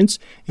experience,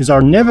 is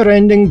our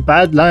never-ending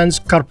Badlands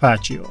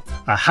Carpaccio,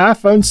 a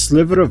half-ounce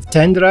sliver of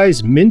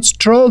tenderized minced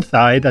troll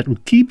thigh that will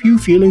keep you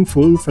feeling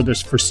full for the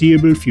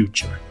foreseeable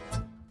future.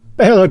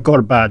 Bella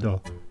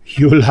Gorbado,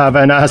 you'll have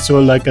an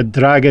asshole like a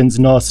dragon's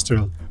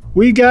nostril.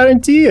 We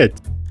guarantee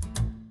it.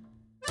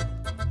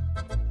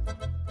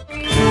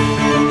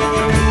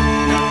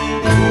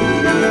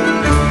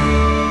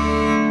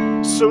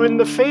 So in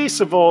the face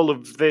of all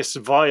of this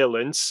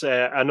violence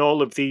and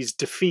all of these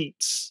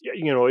defeats,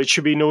 it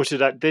should be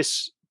noted at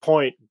this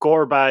point,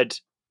 Gorbad,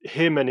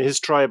 him and his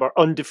tribe are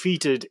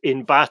undefeated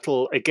in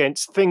battle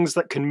against things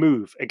that can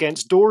move.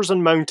 Against doors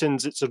and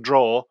mountains, it's a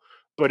draw,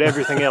 but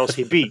everything else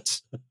he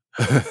beats.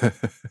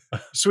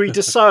 So he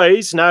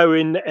decides now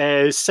in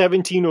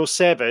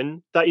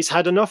 1707 that he's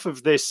had enough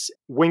of this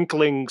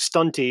winkling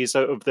stunties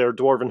out of their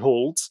dwarven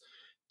holds,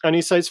 and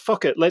he says,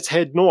 fuck it, let's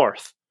head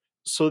north.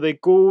 So they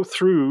go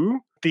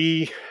through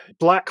the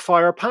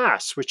Blackfire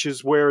Pass, which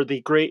is where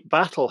the great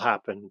battle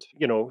happened,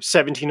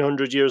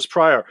 1700 years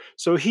prior.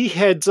 So he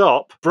heads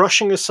up,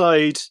 brushing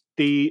aside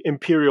the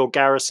Imperial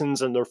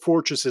garrisons and their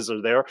fortresses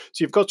are there.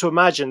 So you've got to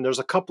imagine there's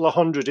a couple of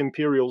hundred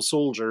Imperial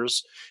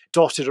soldiers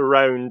dotted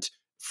around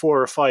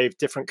 4 or 5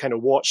 different kind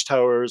of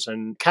watchtowers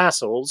and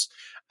castles,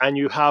 and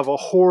you have a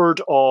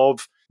horde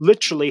of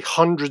literally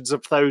hundreds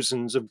of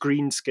thousands of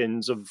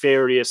greenskins of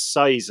various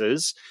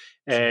sizes,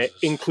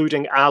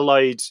 including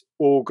allied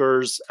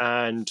ogres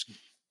and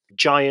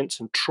giants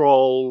and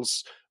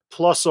trolls,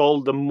 plus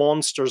all the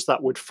monsters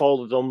that would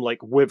follow them,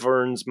 like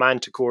wyverns,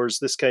 manticores,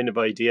 this kind of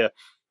idea,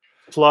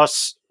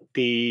 plus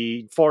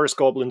the forest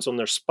goblins on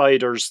their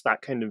spiders,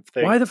 that kind of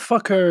thing. Why the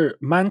fuck are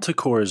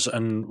manticores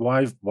and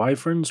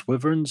wyverns?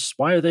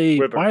 Why are they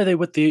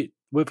with the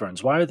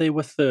wyverns? Why are they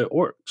with the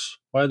orcs?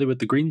 Why are they with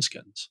the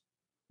greenskins?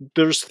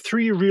 There's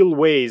 3 real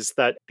ways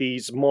that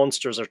these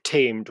monsters are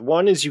tamed.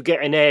 One is you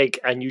get an egg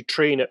and you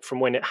train it from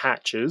when it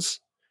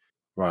hatches.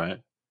 Right.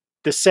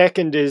 The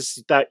second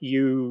is that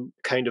you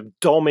kind of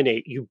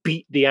dominate, you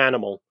beat the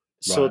animal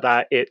so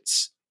that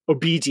it's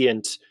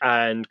obedient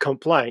and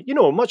compliant.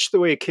 Much the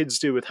way kids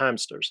do with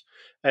hamsters.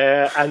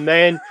 And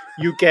then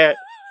you get,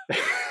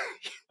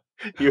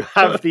 you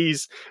have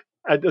these,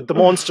 the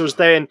monsters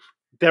then,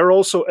 they're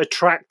also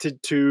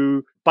attracted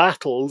to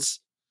battles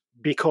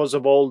because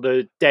of all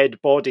the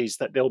dead bodies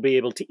that they'll be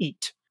able to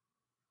eat.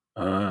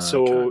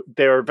 So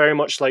they're very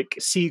much like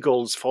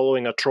seagulls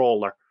following a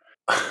trawler.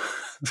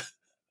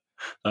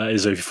 That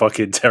is a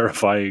fucking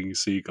terrifying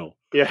seagull.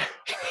 Yeah.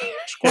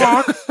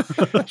 Squawk!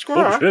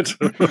 Squawk!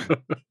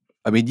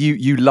 I mean,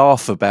 you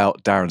laugh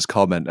about Darren's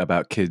comment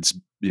about kids,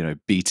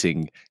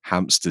 beating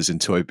hamsters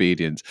into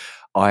obedience.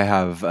 I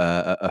have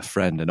a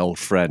friend, an old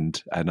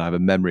friend, and I have a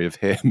memory of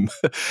him.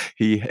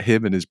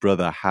 Him and his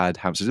brother had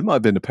hamsters. It might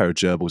have been a pair of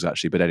gerbils,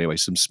 actually, but anyway,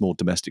 some small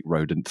domestic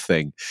rodent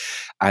thing.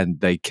 And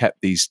they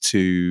kept these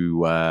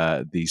two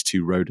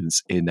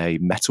rodents in a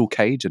metal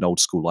cage, an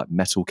old school like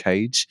metal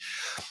cage.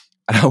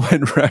 And I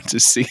went round to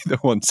see them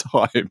one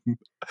time,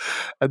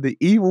 and the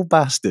evil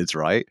bastards,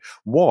 right?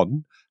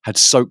 One had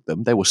soaked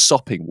them. They were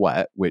sopping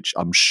wet, which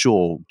I'm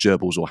sure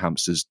gerbils or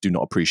hamsters do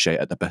not appreciate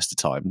at the best of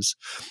times.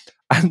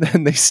 And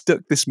then they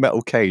stuck this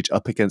metal cage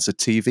up against a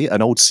TV,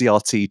 an old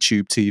CRT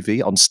tube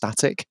TV on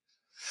static.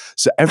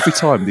 So every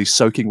time these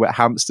soaking wet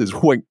hamsters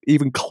went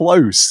even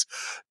close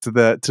to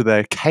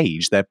their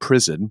cage, their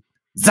prison,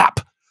 zap!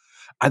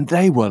 And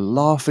they were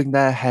laughing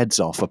their heads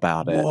off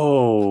about it.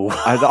 Whoa.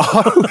 And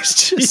I was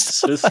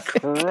just Jesus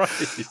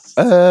Christ.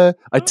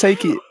 I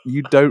take it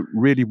you don't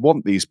really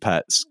want these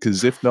pets,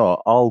 because if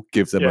not, I'll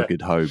give them a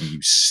good home,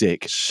 you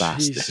sick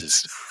bastards.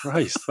 Jesus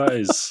Christ, that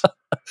is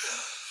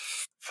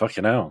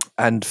fucking hell.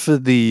 And for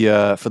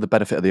the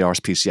benefit of the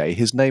RSPCA,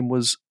 his name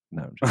was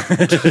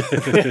Gorbad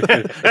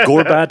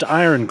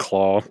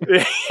Ironclaw.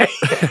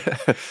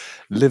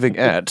 Living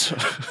at.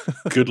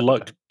 Good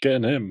luck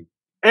getting him.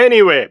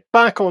 Anyway,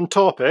 back on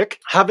topic.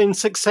 Having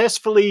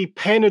successfully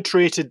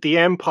penetrated the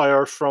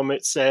Empire from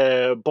its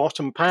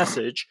bottom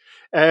passage,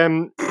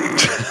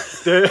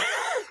 the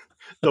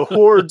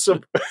hordes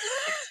of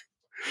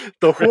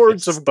the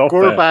hordes of Stop it.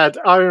 Gorbad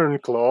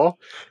Ironclaw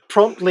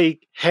promptly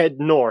head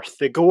north.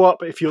 They go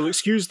up, if you'll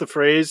excuse the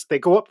phrase, they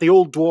go up the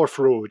Old Dwarf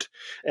Road.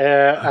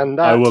 And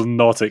that... I will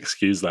not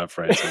excuse that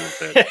phrase.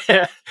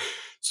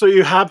 So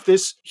you have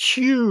this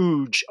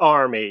huge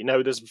army,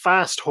 now this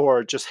vast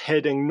horde just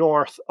heading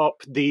north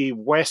up the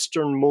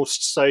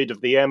westernmost side of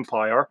the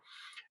Empire,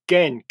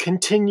 again,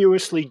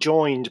 continuously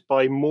joined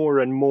by more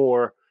and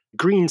more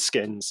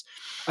greenskins.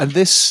 And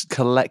this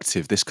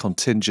collective, this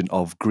contingent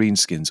of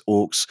greenskins,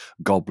 orcs,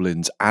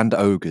 goblins, and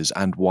ogres,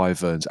 and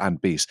wyverns, and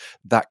beasts,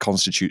 that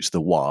constitutes the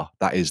Wa.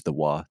 That is the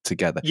Wa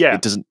together. Yeah.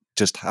 It doesn't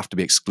just have to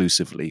be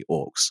exclusively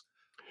orcs.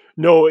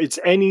 No, it's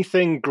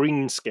anything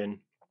greenskin.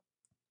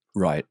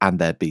 Right, and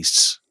their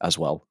beasts as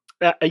well.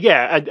 The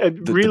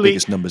The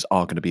biggest numbers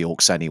are going to be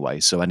orcs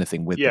anyway, so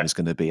anything with them is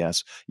going to be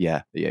as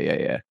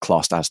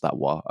classed as that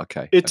Wa.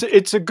 Okay,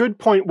 it's a good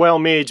point, well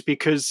made,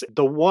 because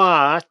the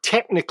Wa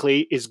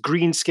technically is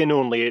greenskin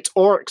only. It's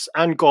orcs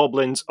and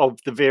goblins of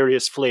the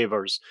various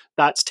flavors.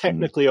 That's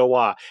technically a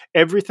Wa.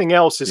 Everything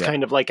else is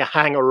kind of like a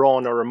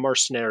hanger-on or a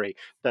mercenary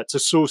that's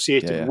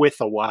associated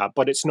with a Wa,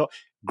 but it's not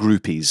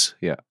groupies.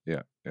 Yeah.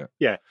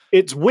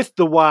 It's with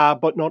the Wa,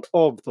 but not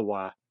of the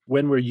Wa.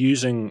 When we're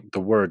using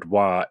the word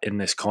Wa in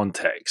this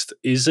context,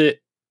 is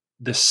it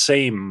the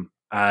same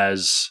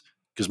as,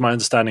 because my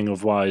understanding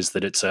of Wa is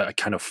that it's a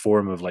kind of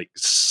form of like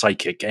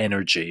psychic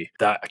energy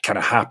that kind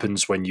of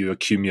happens when you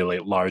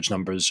accumulate large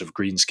numbers of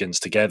greenskins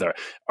together.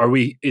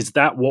 Is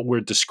that what we're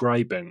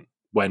describing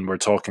when we're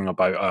talking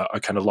about a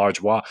kind of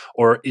large Wa?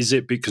 Or is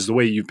it, because the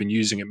way you've been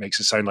using it makes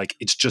it sound like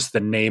it's just the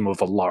name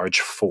of a large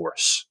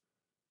force?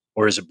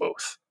 Or is it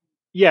both?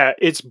 Yeah,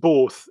 it's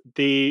both.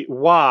 The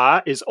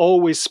Wa is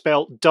always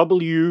spelt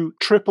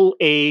WAAGH,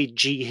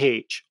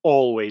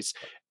 always.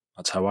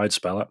 That's how I'd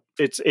spell it.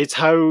 It's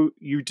how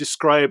you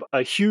describe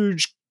a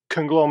huge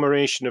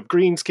conglomeration of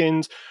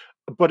greenskins,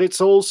 but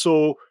it's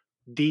also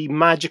the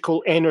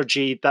magical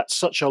energy that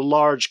such a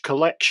large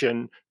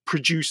collection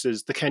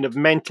produces, the kind of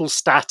mental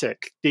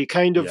static, the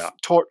kind of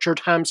tortured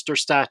hamster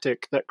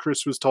static that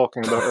Chris was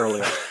talking about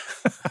earlier.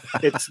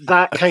 It's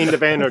that kind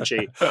of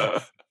energy.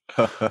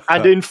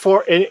 And in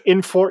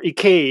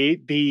 40k,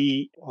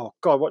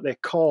 what they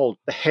called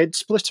the head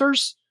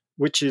splitters,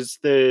 which is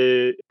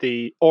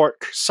the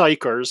orc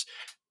psychers,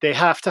 they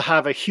have to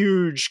have a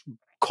huge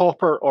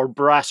copper or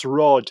brass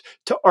rod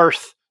to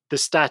earth the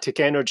static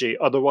energy,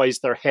 otherwise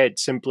their head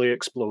simply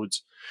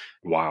explodes.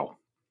 Wow.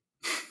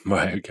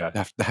 Right, okay.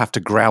 They have to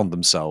ground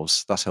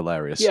themselves. That's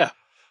hilarious. Yeah.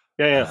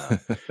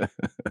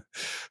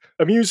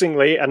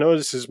 Amusingly, I know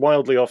this is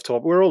wildly off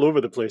topic, we're all over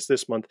the place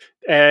this month.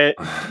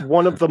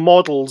 One of the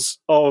models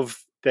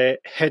of the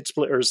head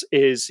splitters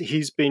is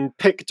he's been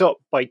picked up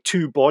by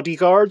two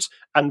bodyguards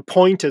and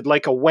pointed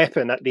like a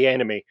weapon at the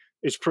enemy.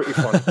 It's pretty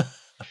funny.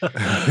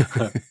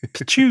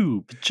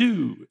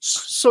 Pachoo.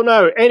 So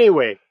now,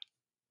 anyway,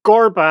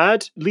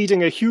 Gorbad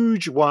leading a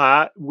huge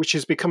Wa, which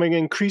is becoming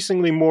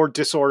increasingly more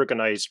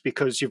disorganized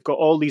because you've got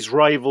all these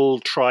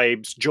rival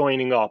tribes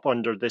joining up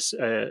under this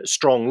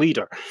strong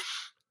leader.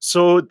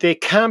 So they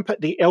camp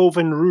at the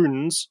elven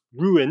ruins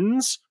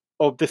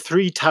of the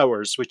Three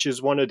Towers, which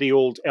is one of the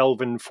old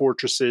elven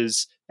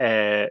fortresses.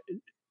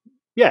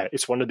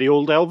 It's one of the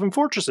old elven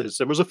fortresses.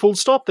 There was a full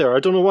stop there. I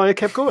don't know why I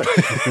kept going.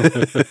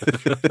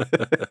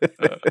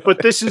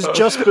 But this is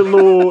just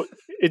below...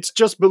 It's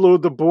just below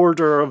the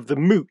border of the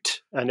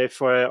Moot. And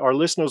if our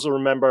listeners will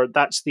remember,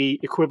 that's the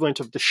equivalent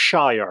of the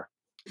Shire,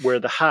 where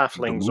the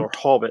halflings or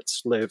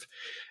hobbits live.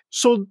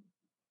 So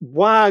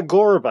Wa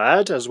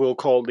Gorbad, as we'll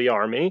call the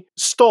army,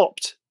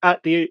 stopped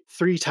at the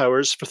Three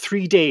Towers for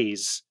 3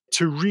 days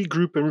to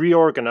regroup and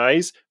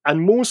reorganize,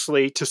 and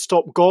mostly to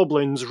stop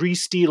goblins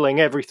re-stealing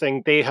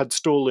everything they had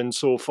stolen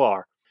so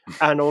far.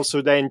 And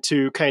also then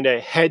to kind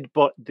of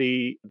headbutt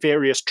the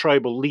various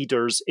tribal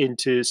leaders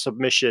into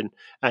submission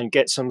and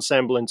get some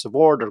semblance of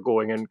order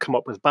going and come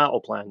up with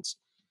battle plans.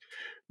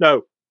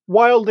 Now,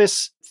 while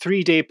this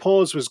 3-day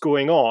pause was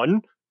going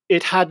on,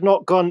 it had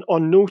not gone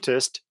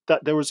unnoticed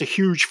that there was a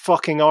huge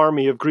fucking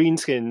army of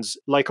greenskins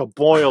like a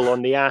boil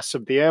on the ass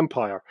of the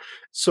Empire.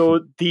 So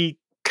the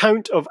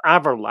Count of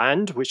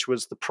Averland, which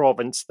was the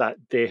province that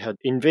they had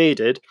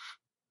invaded,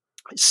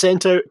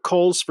 sent out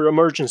calls for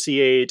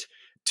emergency aid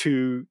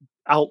to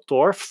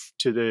Altdorf,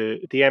 to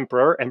the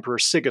Emperor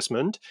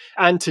Sigismund,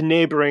 and to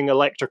neighbouring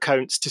elector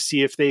counts to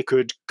see if they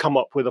could come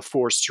up with a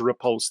force to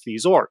repulse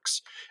these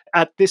orcs.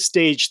 At this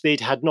stage, they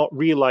had not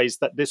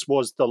realised that this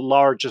was the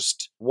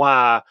largest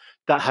Wa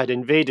that had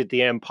invaded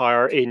the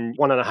Empire in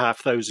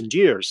 1,500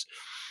 years.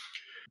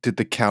 Did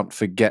the Count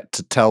forget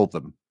to tell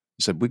them?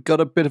 He said, we've got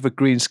a bit of a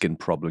greenskin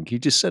problem. Can you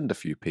just send a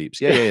few peeps?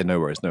 Yeah,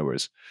 no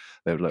worries.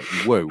 They were like,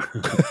 whoa.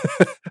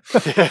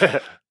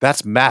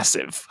 That's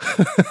massive.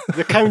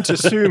 The Count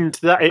assumed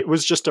that it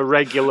was just a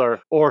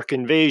regular orc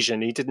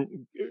invasion.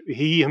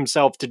 He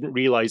himself didn't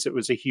realise it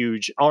was a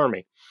huge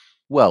army.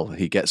 Well,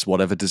 he gets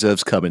whatever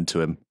deserves coming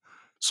to him.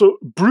 So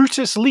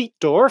Brutus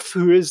Leitdorf,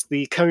 who is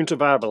the Count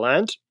of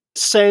Averland,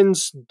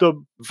 sends the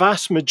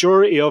vast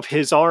majority of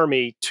his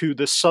army to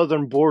the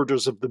southern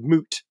borders of the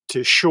Moot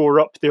to shore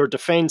up their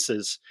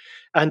defences.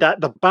 And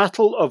at the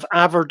Battle of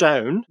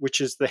Averdown, which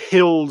is the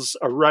hills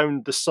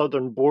around the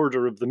southern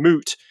border of the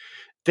Moot,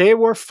 they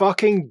were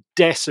fucking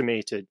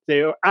decimated.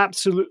 They were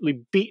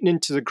absolutely beaten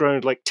into the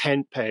ground like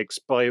tent pegs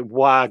by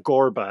Wa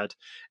Gorbad.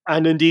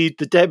 And indeed,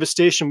 the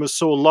devastation was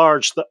so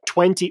large that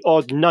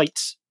 20-odd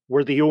knights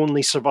were the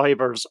only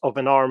survivors of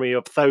an army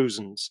of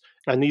thousands.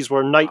 And these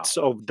were knights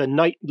of the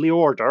Knightly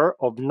Order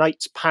of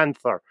Knights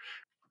Panther.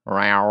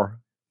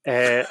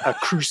 A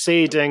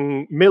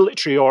crusading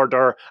military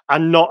order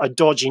and not a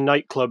dodgy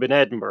nightclub in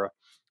Edinburgh.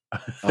 I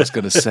was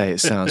going to say, it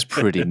sounds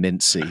pretty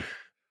mincy.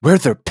 We're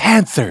the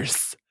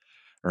Panthers.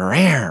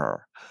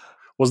 Rare.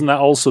 Wasn't that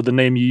also the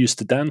name you used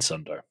to dance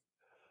under?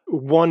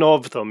 One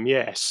of them,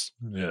 yes.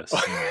 Yes.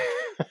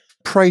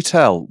 Pray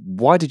tell,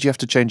 why did you have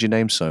to change your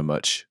name so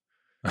much?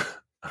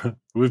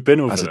 We've been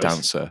over as a this.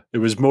 dancer. It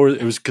was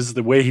because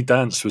the way he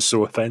danced was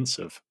so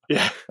offensive.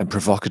 Yeah. And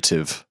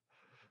provocative.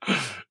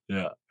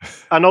 Yeah.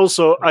 And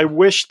also, I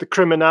wish the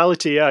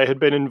criminality I had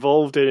been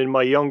involved in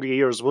my younger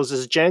years was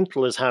as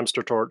gentle as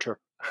hamster torture.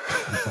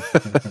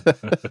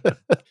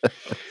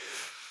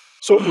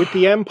 So with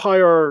the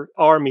Empire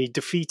army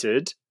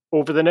defeated,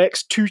 over the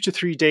next 2 to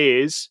 3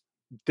 days,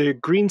 the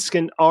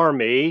Greenskin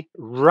army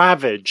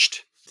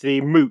ravaged the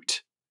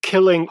Moot,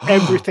 killing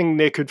everything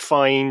they could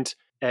find.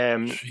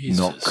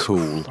 Not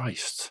cool.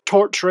 Christ.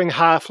 Torturing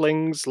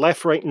halflings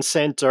left, right, and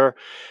centre,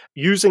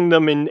 using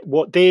them in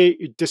what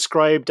they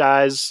described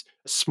as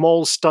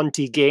small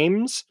stunty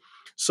games.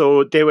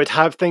 So they would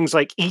have things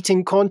like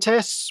eating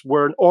contests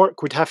where an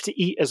orc would have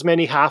to eat as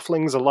many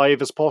halflings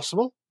alive as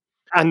possible.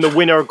 And the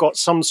winner got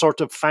some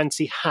sort of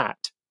fancy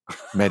hat.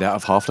 Made out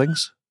of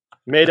halflings?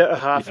 Made out of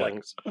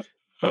halflings.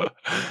 Yeah.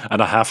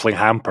 And a halfling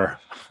hamper.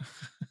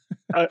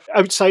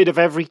 Outside of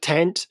every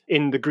tent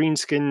in the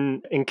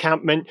Greenskin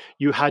encampment,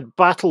 you had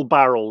battle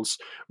barrels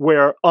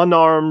where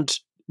unarmed,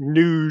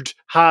 nude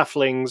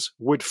halflings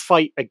would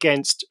fight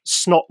against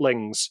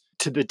snotlings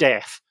to the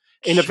death.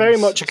 In a very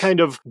much a kind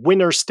of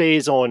winner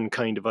stays on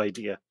kind of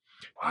idea.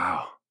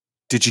 Wow.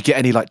 Did you get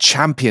any like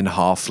champion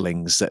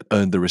halflings that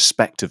earned the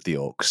respect of the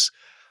orcs?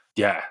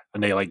 Yeah,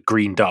 and they like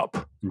greened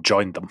up and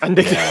joined them. And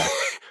they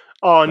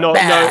oh no,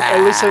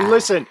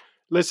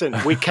 listen.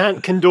 We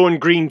can't condone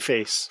green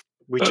face.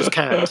 We just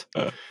can't.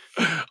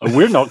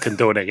 We're not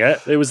condoning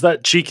it. It was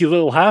that cheeky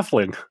little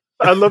halfling.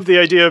 I love the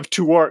idea of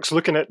two orcs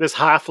looking at this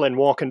halfling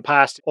walking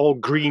past, all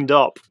greened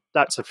up.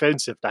 That's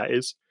offensive. That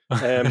is.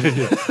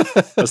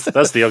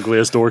 That's the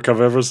ugliest orc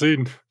I've ever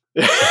seen.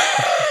 Is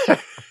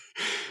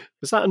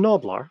that a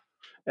Noblar?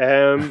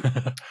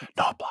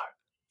 Noblar.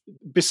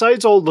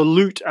 Besides all the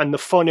loot and the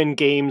fun and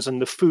games and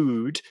the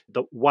food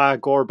that Wa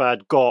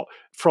Gorbad got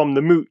from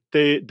the Moot,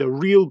 the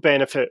real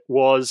benefit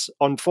was,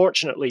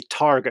 unfortunately,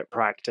 target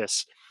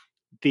practice.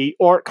 The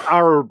orc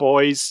arrow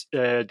boys,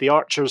 the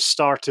archers,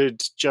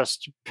 started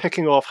just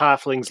picking off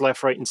halflings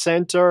left, right, and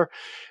centre.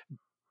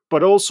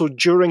 But also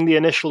during the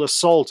initial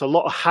assault, a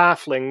lot of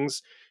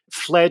halflings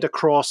fled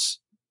across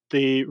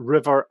the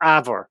River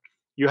Avar.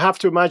 You have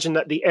to imagine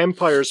that the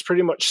Empire is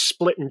pretty much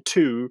split in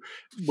two,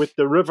 with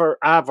the River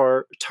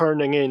Avar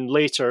turning in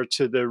later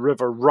to the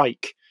River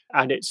Reich.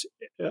 And it's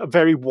a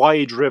very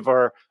wide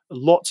river,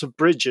 lots of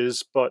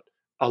bridges, but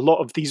a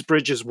lot of these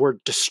bridges were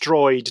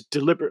destroyed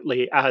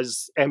deliberately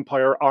as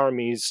Empire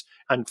armies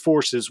and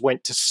forces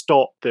went to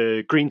stop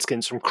the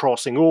Greenskins from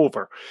crossing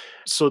over.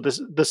 So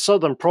the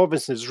southern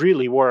provinces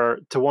really were,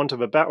 to want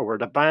of a better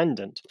word,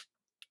 abandoned.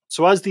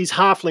 So as these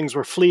halflings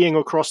were fleeing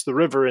across the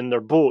river in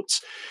their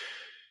boats,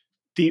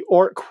 the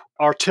orc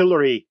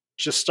artillery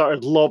just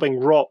started lobbing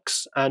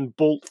rocks and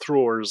bolt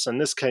throwers and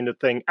this kind of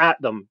thing at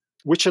them,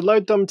 which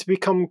allowed them to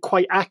become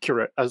quite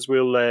accurate, as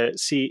we'll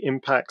see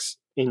impacts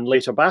in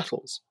later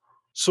battles.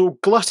 So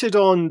glutted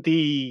on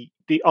the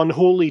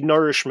unholy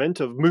nourishment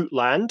of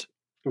Mootland,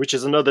 which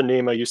is another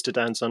name I used to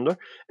dance under,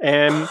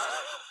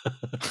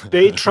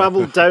 they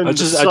travelled down I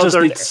just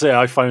need to say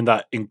I found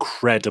that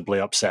incredibly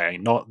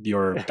upsetting. Not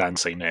your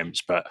dancing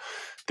names, but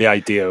the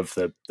idea of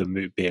the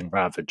Moot being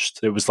ravaged.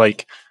 It was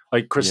like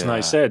Chris and I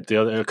said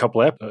a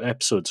couple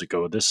episodes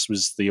ago, this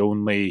was the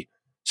only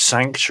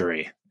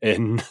sanctuary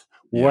in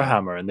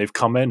Warhammer, and they've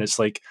come in. It's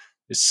like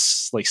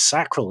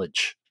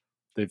sacrilege.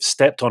 They've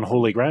stepped on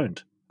holy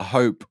ground. I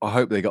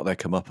hope they got their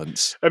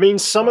comeuppance. I mean,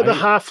 some of the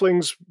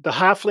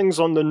halflings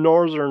on the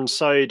northern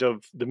side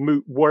of the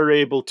Moot were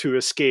able to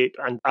escape,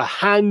 and a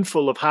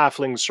handful of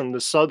halflings from the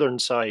southern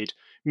side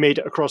made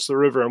it across the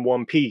river in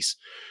one piece.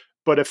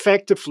 But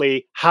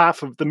effectively,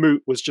 half of the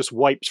Moot was just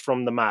wiped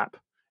from the map.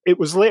 It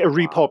was later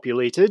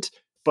repopulated,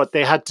 but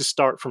they had to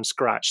start from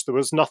scratch. There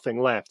was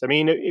nothing left. I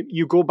mean,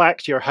 you go back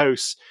to your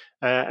house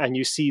and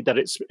you see that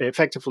it's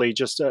effectively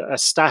just a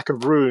stack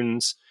of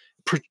ruins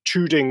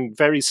protruding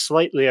very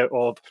slightly out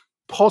of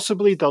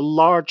possibly the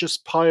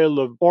largest pile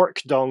of orc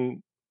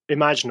dung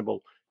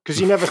imaginable. Because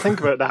you never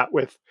think about that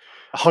with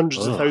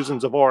hundreds of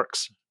thousands of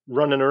orcs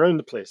running around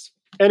the place.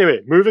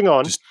 Anyway, moving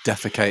on. Just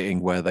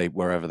defecating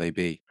wherever they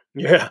be.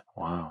 Yeah.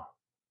 Wow.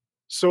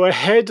 So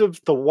ahead of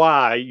the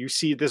Y, you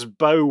see this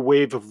bow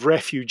wave of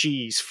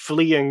refugees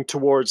fleeing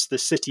towards the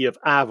city of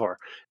Avar.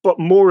 But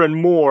more and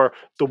more,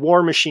 the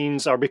war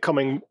machines are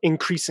becoming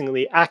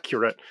increasingly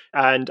accurate.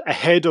 And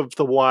ahead of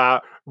the Y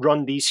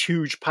run these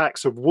huge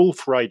packs of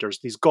wolf riders,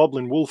 these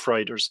goblin wolf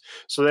riders.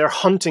 So they're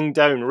hunting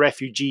down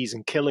refugees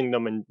and killing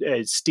them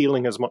and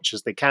stealing as much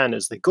as they can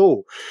as they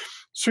go.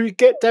 So you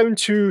get down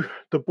to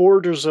the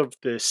borders of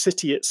the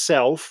city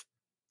itself.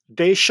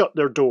 They shut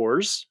their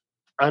doors.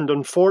 And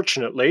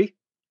unfortunately,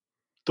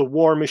 the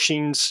war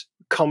machines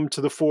come to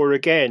the fore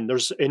again.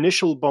 There's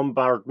initial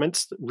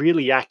bombardments,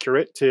 really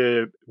accurate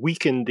to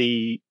weaken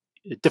the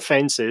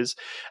defenses.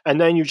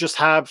 And then you just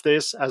have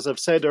this, as I've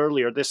said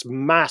earlier, this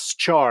mass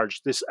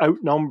charge, this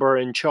outnumber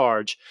in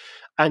charge.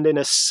 And in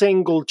a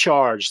single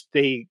charge,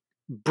 they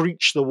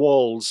breach the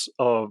walls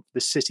of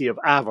the city of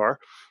Avar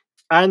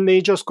and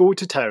they just go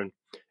to town.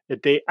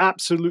 They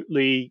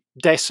absolutely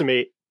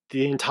decimate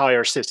the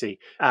entire city.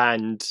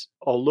 And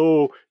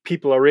although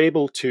people are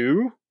able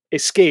to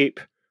escape,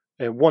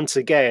 once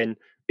again,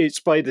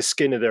 it's by the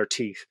skin of their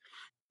teeth.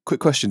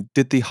 Quick question.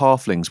 Did the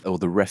halflings or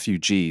the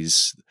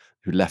refugees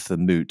who left the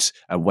moot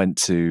and went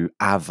to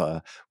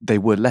Avar, they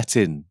were let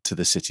in to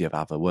the city of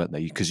Avar, weren't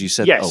they? Because you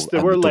said, yes, they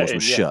were the let doors in,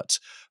 were shut,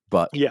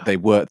 but they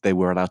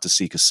were allowed to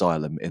seek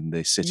asylum in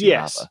the city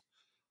of Avar.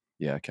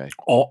 Yeah, okay.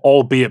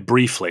 Albeit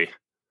briefly.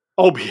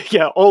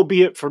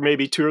 Albeit for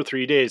maybe 2 or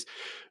 3 days.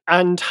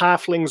 And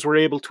halflings were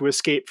able to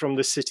escape from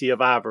the city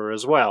of Avar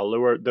as well.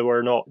 They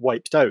were not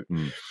wiped out.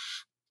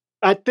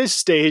 At this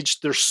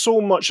stage, there's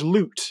so much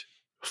loot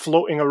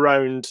floating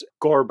around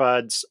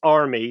Gorbad's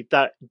army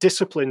that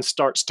discipline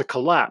starts to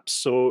collapse.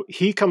 So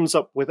he comes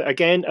up with,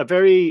 again, a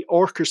very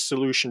orcish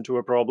solution to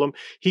a problem.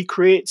 He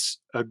creates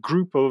a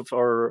group of,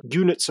 or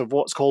units of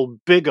what's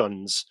called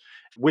biguns,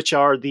 which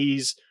are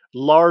these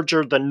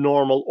larger than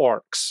normal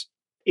orcs.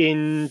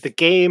 In the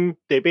game,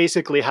 they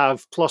basically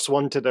have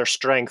 +1 to their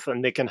strength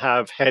and they can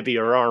have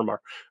heavier armor.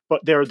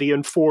 But they're the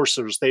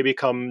enforcers. They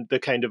become the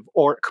kind of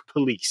orc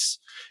police.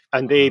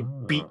 And they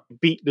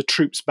beat the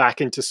troops back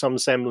into some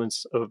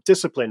semblance of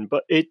discipline.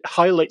 But it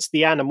highlights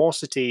the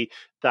animosity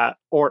that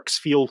orcs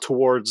feel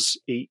towards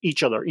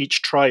each other.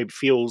 Each tribe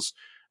feels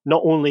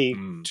not only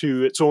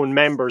to its own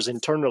members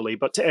internally,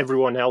 but to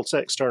everyone else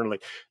externally.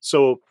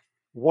 So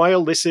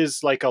while this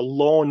is like a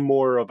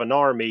lawnmower of an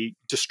army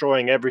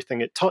destroying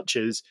everything it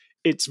touches,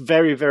 it's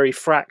very, very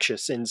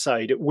fractious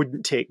inside. It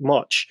wouldn't take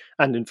much,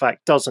 and in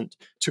fact doesn't,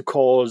 to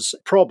cause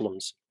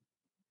problems.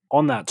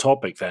 On that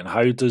topic then,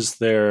 how does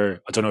I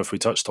don't know if we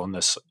touched on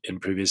this in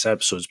previous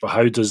episodes, but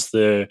how does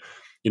the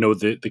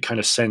kind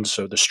of sense,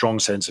 or the strong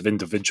sense of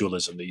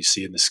individualism that you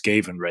see in the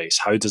Skaven race,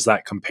 how does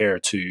that compare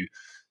to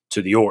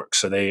the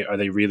orcs? Are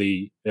they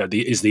really,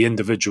 is the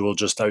individual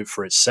just out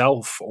for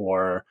itself,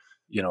 or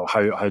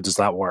how does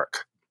that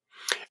work?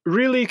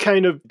 Really,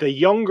 kind of, the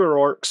younger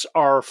orcs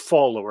are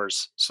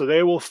followers. So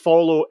they will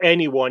follow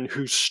anyone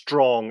who's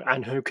strong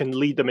and who can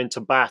lead them into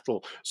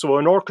battle. So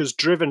an orc is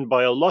driven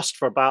by a lust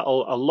for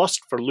battle, a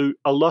lust for loot,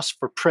 a lust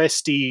for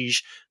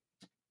prestige,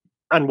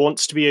 and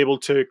wants to be able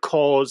to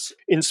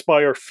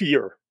inspire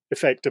fear,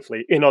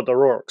 effectively, in other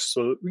orcs.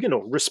 So,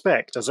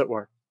 respect, as it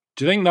were.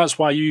 Do you think that's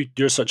why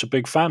you're such a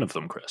big fan of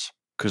them, Chris?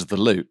 Because of the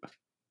loot?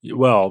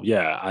 Well,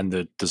 yeah, and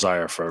the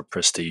desire for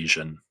prestige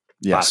and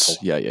yes,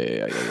 battle.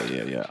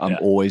 Yeah. I'm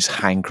always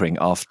hankering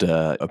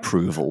after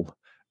approval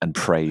and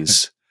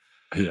praise.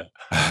 Yeah,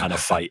 and a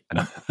fight.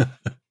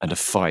 and a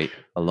fight.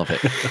 I love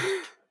it.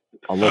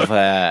 I love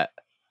that.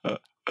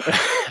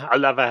 I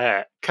love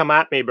it. Come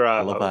at me, bro.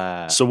 I love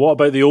that. So what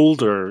about the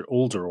older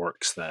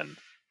orcs then?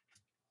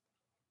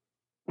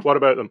 What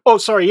about them? Oh,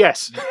 sorry,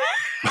 yes.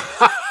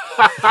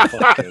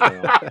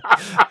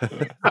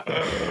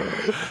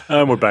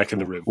 And we're back in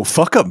the room. Well,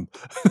 fuck them.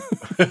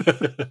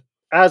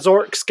 As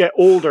orcs get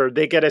older,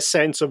 they get a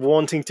sense of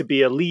wanting to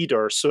be a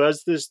leader. So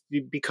as they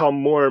become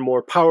more and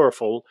more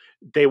powerful,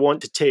 they want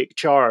to take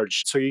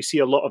charge. So you see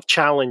a lot of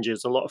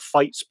challenges, a lot of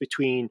fights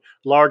between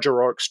larger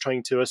orcs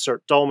trying to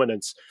assert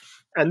dominance.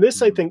 And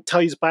this, I think,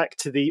 ties back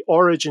to the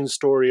origin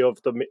story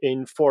of them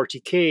in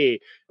 40k,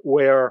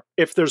 where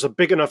if there's a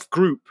big enough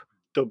group,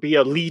 there'll be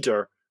a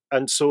leader.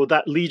 And so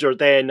that leader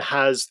then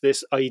has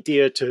this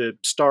idea to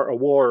start a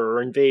war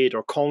or invade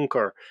or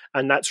conquer.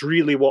 And that's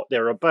really what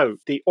they're about.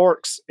 The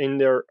orcs in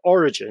their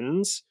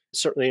origins,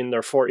 certainly in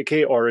their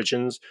 40k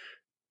origins,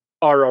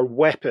 are a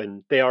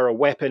weapon. They are a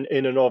weapon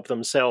in and of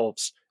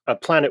themselves. A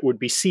planet would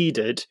be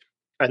seeded,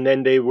 and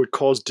then they would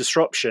cause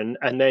disruption.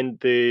 And then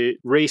the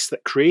race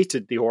that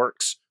created the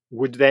orcs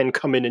would then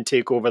come in and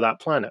take over that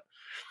planet.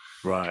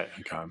 Right,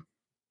 okay.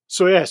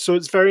 So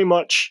it's very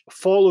much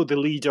follow the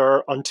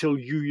leader until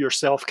you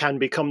yourself can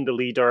become the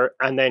leader,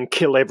 and then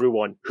kill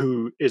everyone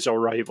who is a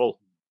rival.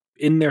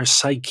 In their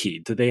psyche,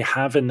 do they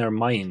have in their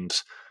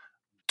mind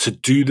to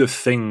do the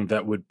thing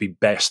that would be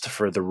best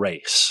for the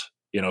race?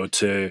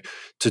 To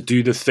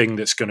do the thing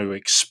that's going to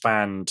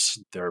expand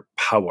their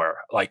power,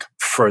 like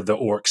for the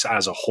orcs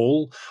as a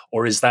whole?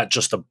 Or is that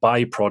just a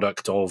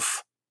byproduct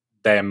of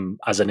them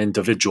as an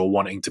individual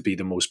wanting to be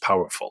the most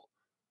powerful?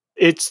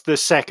 It's the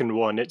second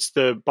one. It's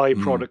the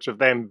byproduct of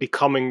them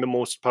becoming the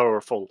most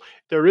powerful.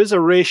 There is a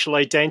racial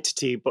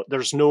identity, but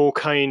there's no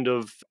kind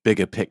of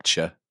bigger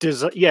picture.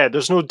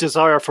 There's no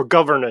desire for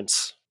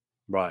governance.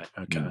 Right.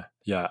 Okay.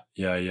 Yeah.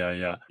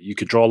 You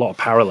could draw a lot of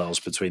parallels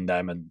between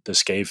them and the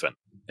Skaven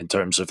in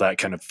terms of that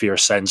kind of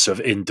fierce sense of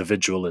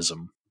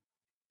individualism.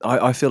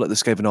 I feel like the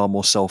Skaven are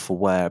more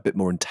self-aware, a bit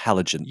more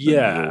intelligent than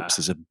the Orcs.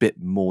 There's a bit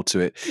more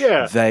to it.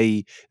 Yeah.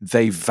 They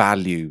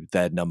value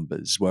their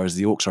numbers, whereas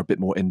the Orcs are a bit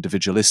more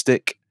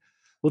individualistic.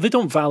 Well, they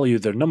don't value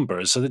their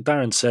numbers. So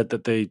Darren said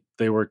that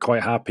they were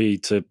quite happy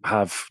to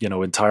have,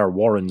 entire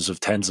warrens of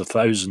tens of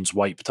thousands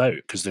wiped out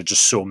because there're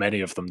just so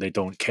many of them, they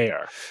don't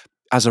care.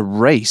 As a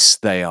race,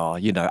 they are,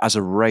 as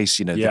a race,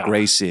 the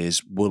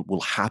Greyseers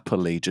will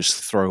happily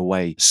just throw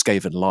away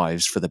Skaven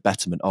lives for the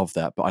betterment of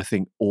that. But I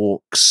think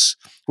Orcs,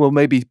 well,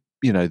 maybe,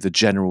 the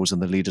generals and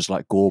the leaders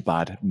like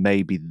Gorbad,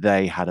 maybe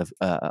they had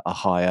a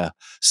higher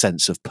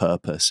sense of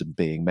purpose and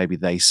being. Maybe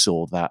they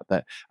saw that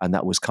and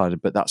that was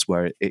but that's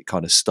where it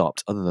kind of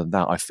stopped. Other than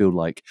that, I feel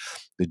like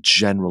the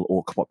general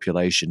Orc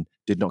population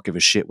did not give a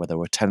shit whether there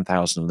were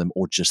 10,000 of them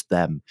or just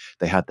them.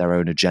 They had their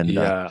own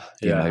agenda,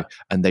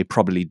 and they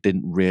probably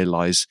didn't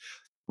realize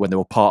when they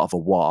were part of a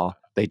war,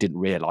 they didn't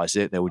realize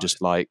it. They were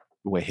just like,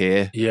 we're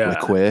here, we're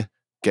queer,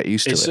 get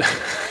used to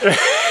it.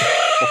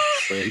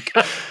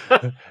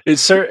 It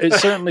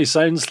certainly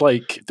sounds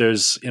like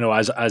there's,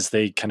 as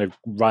they kind of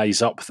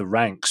rise up the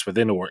ranks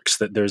within Orcs,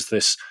 that there's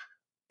this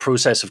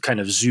process of kind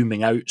of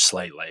zooming out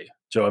slightly.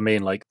 Do you know what I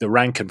mean? Like the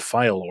rank and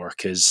file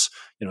Orc is,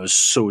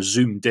 so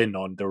zoomed in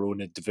on their own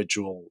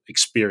individual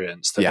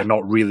experience that they're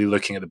not really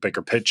looking at the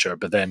bigger picture.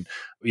 But then,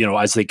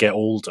 as they get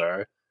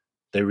older,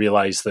 they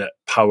realize that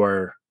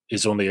power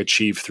is only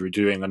achieved through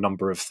doing a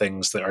number of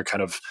things that are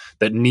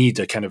that need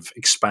a kind of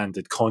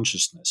expanded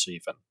consciousness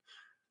even.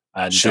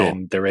 And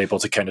then they're able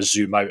to kind of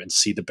zoom out and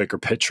see the bigger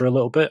picture a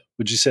little bit.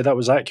 Would you say that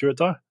was accurate,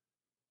 Dar?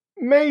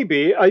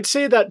 Maybe. I'd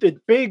say that the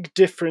big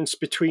difference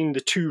between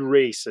the two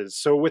races,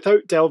 so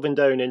without delving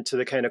down into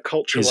the kind of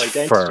cultural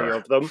identity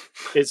of them,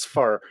 is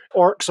fur.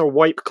 Orcs are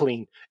wipe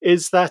clean.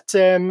 Is that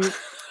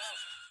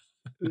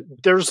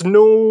there's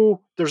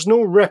no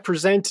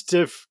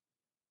representative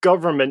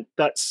government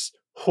that's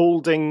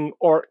holding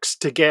Orcs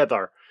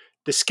together.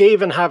 The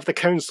Skaven have the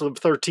Council of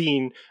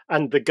 13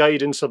 and the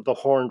guidance of the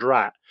Horned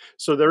Rat.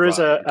 So there is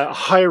a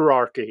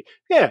hierarchy.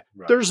 Yeah,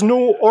 there's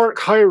no Orc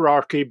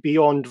hierarchy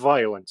beyond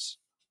violence.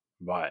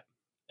 Right.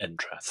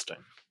 Interesting.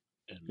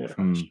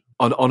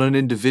 On an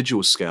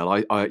individual scale,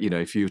 I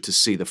if you were to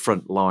see the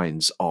front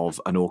lines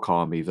of an Orc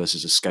army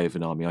versus a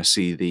Skaven army, I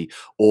see the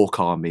Orc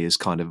army as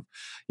kind of,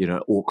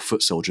 Orc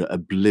foot soldier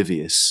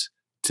oblivious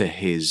to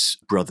his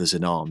brothers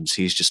in arms.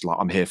 He's just like,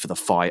 I'm here for the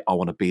fight. I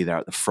want to be there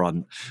at the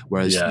front.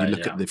 Whereas you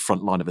look at the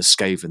front line of a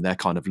Skaven, they're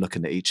kind of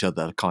looking at each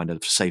other, kind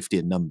of safety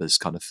in numbers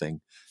kind of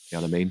thing. You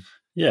know what I mean?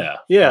 Yeah,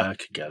 I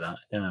could get that.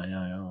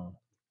 Yeah.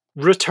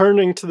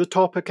 Returning to the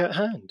topic at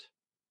hand.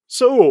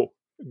 So,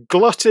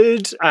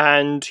 glutted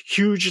and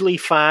hugely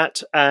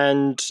fat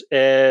and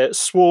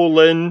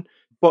swollen,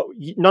 but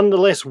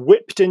nonetheless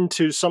whipped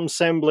into some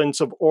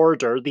semblance of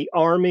order, the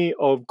army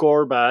of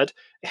Gorbad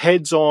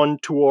heads on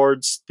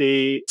towards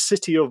the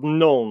city of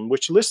Nuln,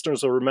 which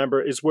listeners will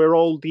remember is where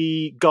all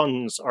the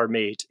guns are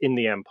made in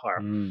the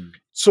Empire.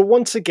 So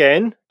once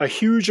again, a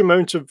huge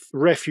amount of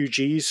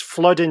refugees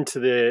flood into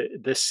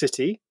the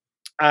city,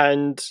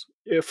 and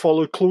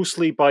followed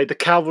closely by the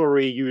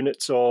cavalry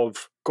units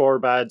of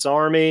Gorbad's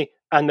army,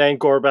 and then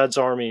Gorbad's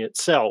army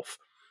itself.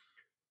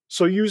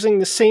 So using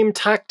the same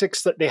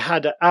tactics that they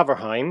had at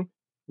Averheim,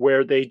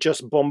 where they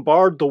just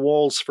bombard the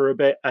walls for a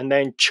bit and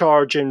then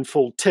charge in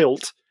full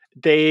tilt,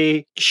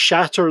 they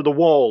shatter the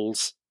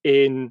walls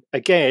in,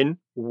 again,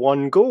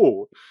 one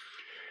go.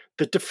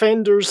 The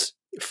defenders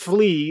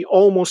flee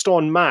almost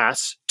en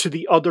masse to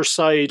the other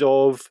side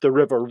of the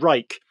River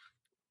Reich.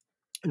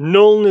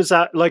 Nuln is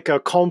at like a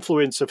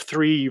confluence of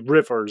three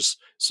rivers.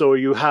 So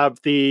you have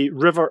the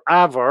River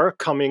Avar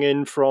coming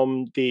in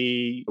from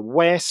the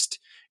west,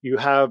 you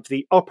have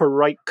the Upper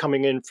Reich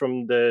coming in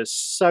from the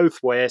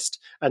southwest,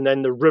 and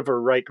then the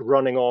River Reich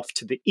running off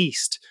to the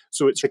east.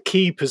 So it's a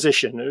key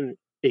position,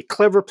 a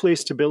clever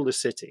place to build a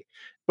city.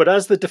 But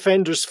as the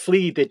defenders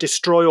flee, they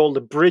destroy all the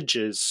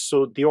bridges,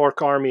 so the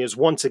Orc army is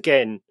once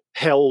again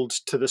held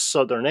to the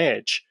southern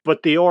edge.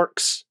 But the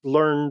Orcs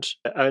learned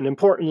an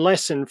important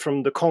lesson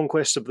from the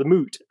conquest of the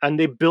Moot, and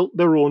they built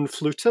their own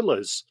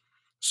flotillas.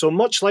 So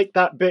much like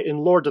that bit in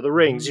Lord of the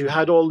Rings, you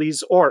had all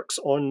these Orcs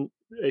on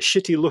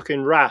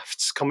shitty-looking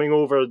rafts coming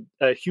over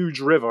a huge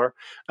river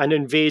and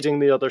invading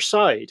the other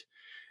side.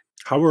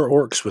 How are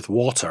Orcs with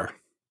water?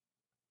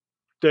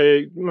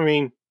 They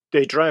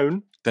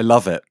drown. They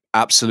love it.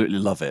 Absolutely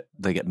love it.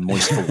 They get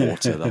moist for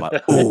water. They're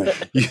like, oh.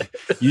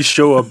 You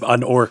show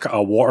an Orc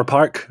a water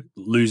park,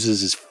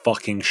 loses his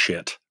fucking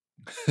shit.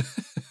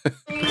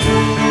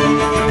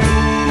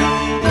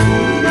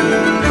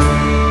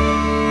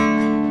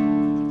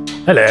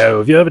 Hello,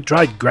 have you ever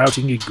tried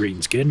grouting in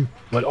Greenskin?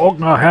 Well,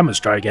 Ognar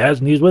Hammerstrike has,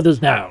 and he's with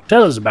us now.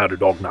 Tell us about it,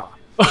 Ognar.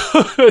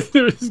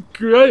 There was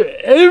grout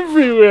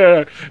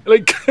everywhere.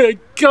 Like I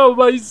cut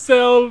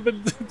myself,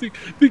 and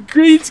the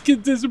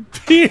greenskin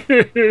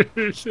disappeared.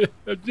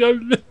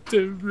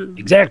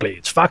 Exactly,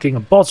 it's fucking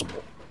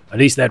impossible. At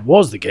least that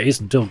was the case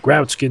until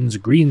Groutskin's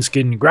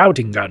greenskin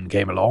grouting gun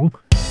came along.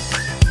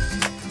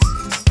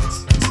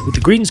 With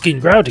the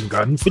greenskin grouting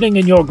gun, fitting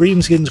in your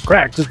greenskin's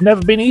cracks has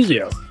never been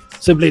easier.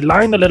 Simply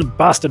line the little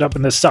bastard up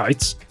in the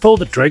sights, pull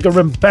the trigger,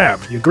 and bam,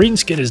 your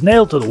greenskin is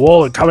nailed to the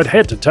wall and covered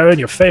head to toe in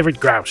your favorite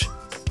grout.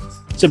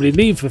 Simply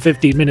leave for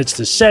 15 minutes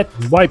to set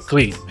and wipe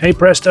clean. Hey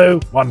presto,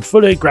 one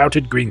fully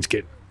grouted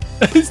greenskin.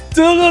 I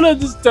still don't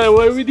understand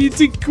why we need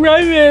to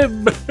grout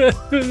him.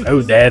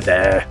 Oh, there.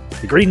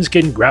 The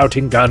greenskin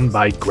grouting gun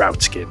by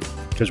Groutskin.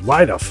 Because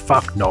why the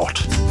fuck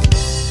not?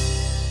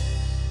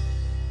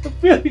 I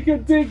feel like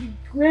I'm taking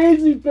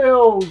crazy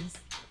pills.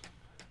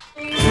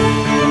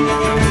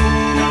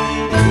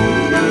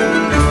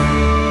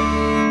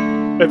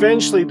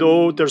 Eventually,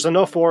 though, there's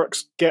enough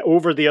orcs get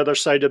over the other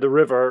side of the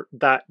river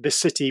that the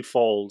city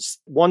falls.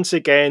 Once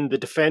again, the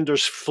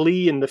defenders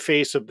flee in the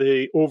face of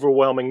the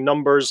overwhelming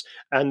numbers,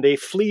 and they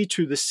flee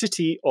to the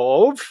city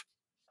of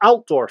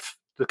Altdorf,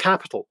 the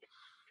capital.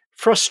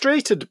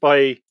 Frustrated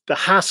by the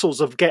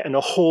hassles of getting a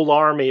whole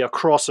army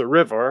across a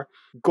river,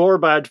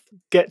 Gorbad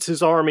gets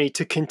his army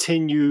to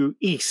continue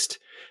east.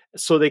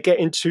 So they get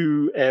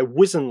into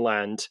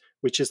Wizenland,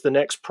 which is the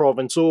next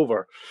province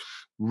over.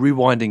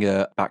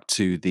 Rewinding back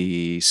to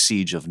the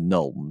siege of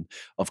Nuln,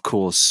 of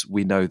course,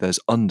 we know there's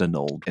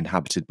Undernuln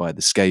inhabited by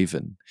the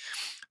Skaven.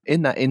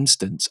 In that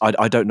instance,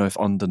 I don't know if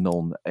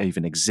Undernuln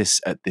even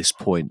exists at this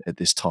point, at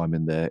this time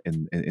in the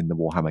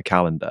Warhammer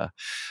calendar.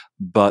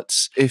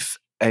 But if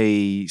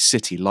a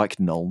city like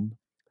Nuln,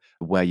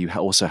 where you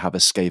also have a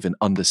Skaven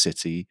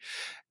undercity,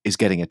 is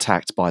getting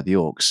attacked by the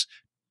orcs,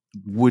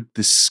 would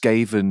the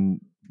Skaven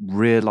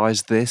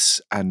realize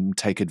this and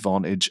take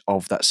advantage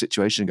of that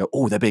situation and go,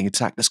 oh, they're being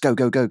attacked, let's go,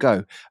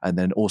 and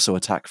then also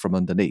attack from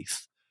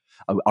underneath?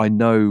 I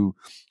know,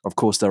 of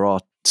course, there are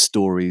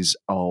stories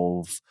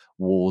of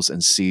wars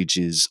and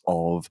sieges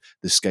of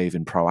the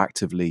Skaven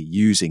proactively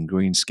using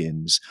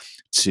greenskins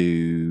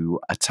to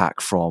attack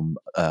from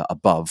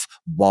above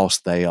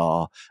whilst they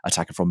are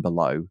attacking from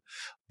below.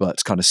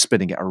 But kind of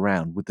spinning it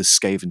around, would the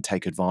Skaven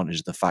take advantage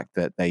of the fact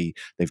that they've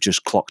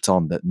just clocked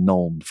on that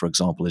Nuln, for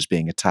example, is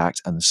being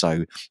attacked, and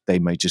so they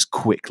may just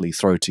quickly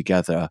throw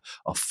together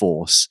a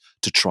force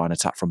to try and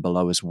attack from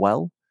below as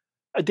well?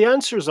 The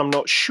answer is I'm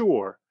not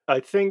sure.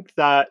 I think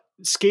that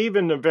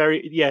Skaven are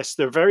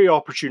they're very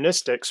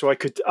opportunistic, so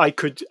I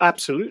could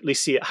absolutely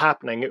see it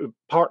happening. It was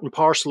part and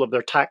parcel of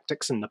their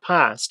tactics in the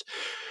past.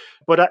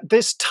 But at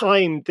this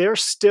time, they're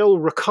still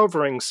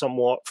recovering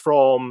somewhat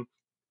from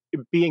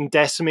being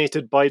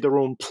decimated by their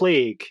own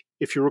plague.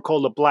 If you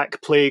recall, the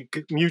Black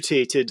Plague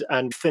mutated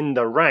and thinned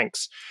their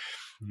ranks.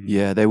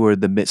 Yeah, they were in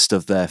the midst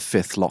of their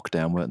 5th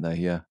lockdown, weren't they?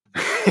 Yeah.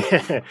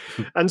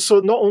 And so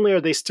not only are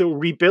they still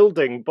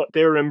rebuilding, but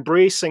they're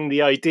embracing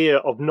the idea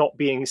of not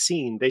being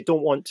seen. They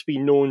don't want to be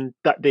known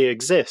that they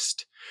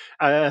exist.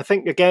 I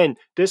think, again,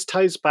 this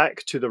ties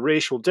back to the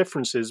racial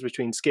differences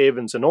between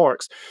Skavens and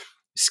Orcs.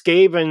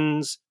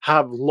 Skavens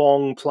have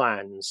long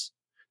plans.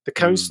 The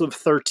Council of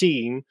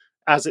 13,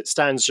 as it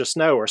stands just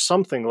now, are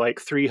something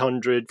like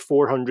 300,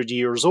 400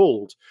 years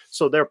old.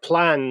 So their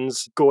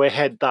plans go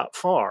ahead that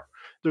far.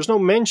 There's no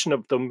mention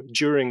of them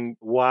during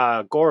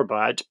Wa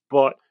Gorbad,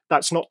 but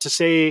that's not to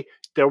say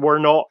there were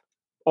not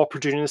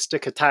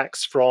opportunistic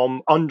attacks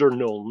from under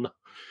Nuln.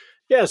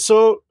 Yeah,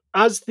 so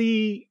as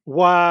the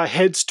Wa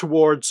heads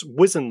towards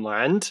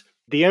Wizenland,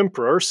 the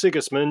Emperor,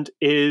 Sigismund,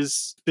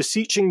 is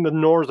beseeching the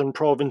northern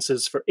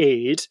provinces for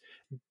aid,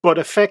 but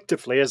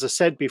effectively, as I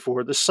said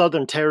before, the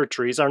southern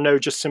territories are now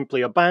just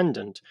simply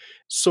abandoned.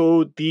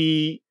 So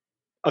the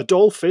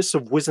Adolphus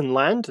of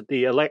Wizenland,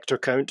 the Elector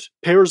Count,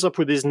 pairs up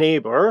with his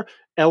neighbour,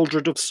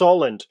 Eldred of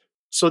Solland.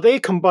 So they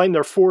combine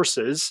their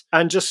forces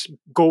and just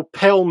go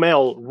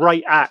pell-mell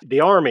right at the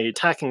army,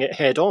 attacking it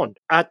head-on,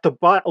 at the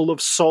Battle of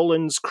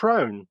Solland's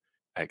Crown.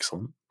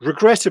 Excellent.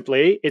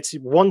 Regrettably, it's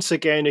once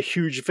again a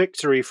huge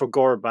victory for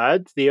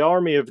Gorbad. The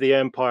army of the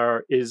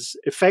Empire is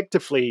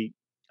effectively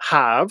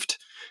halved,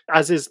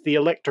 as is the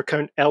Elector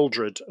Count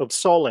Eldred of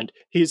Solland.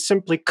 He is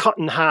simply cut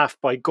in half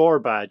by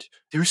Gorbad,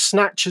 who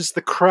snatches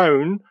the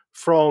crown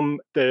from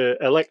the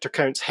Elector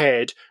Count's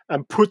head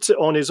and puts it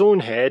on his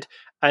own head,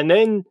 and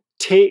then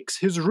takes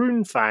his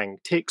rune fang,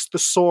 takes the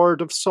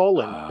sword of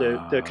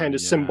Solland, the kind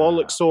of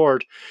symbolic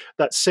sword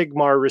that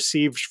Sigmar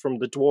received from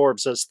the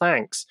dwarves as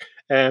thanks.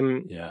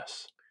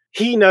 Yes.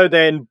 He now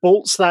then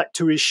bolts that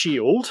to his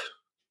shield.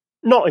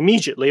 Not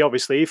immediately,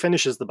 obviously. He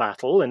finishes the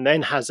battle and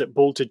then has it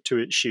bolted to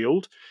its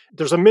shield.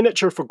 There's a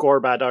miniature for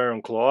Gorbad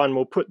Ironclaw, and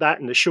we'll put that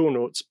in the show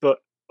notes. But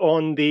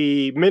on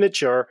the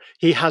miniature,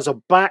 he has a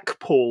back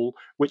pole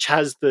which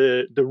has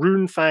the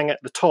rune fang at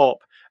the top,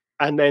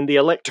 and then the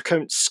Elector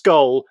Count's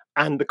skull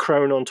and the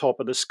crown on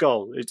top of the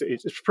skull.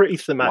 It's pretty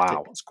thematic.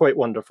 Wow. It's quite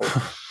wonderful.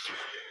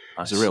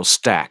 It's a real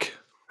stack.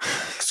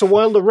 So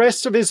while the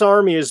rest of his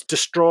army is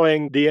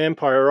destroying the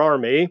Empire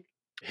army,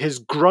 his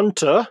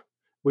grunta,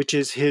 which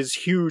is his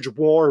huge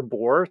war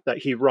boar that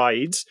he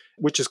rides,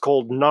 which is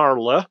called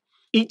Narla,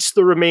 eats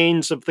the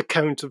remains of the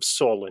Count of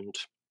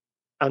Solent,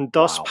 and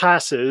thus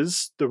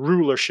passes the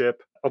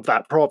rulership of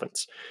that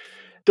province.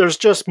 There's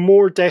just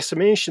more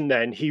decimation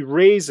then. He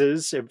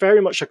raises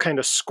very much a kind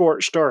of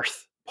scorched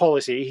earth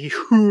policy. He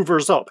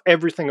hoovers up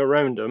everything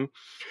around him,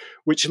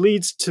 which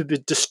leads to the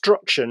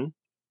destruction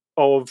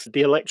of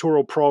the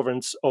electoral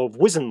province of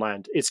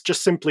Wissenland. It's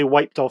just simply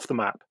wiped off the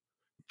map.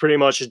 Pretty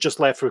much it's just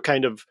left with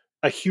kind of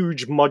a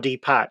huge muddy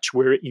patch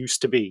where it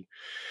used to be.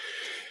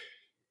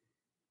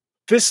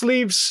 This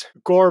leaves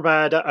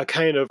Gorbad at a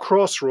kind of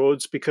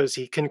crossroads because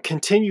he can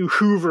continue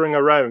hoovering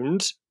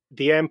around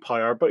the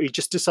empire, but he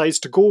just decides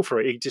to go for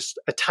it. He just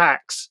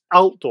attacks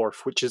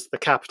Altdorf, which is the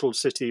capital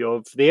city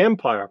of the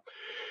empire.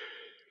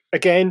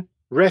 Again,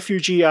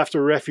 refugee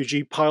after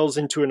refugee piles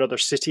into another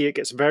city. It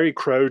gets very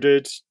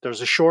crowded.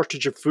 There's a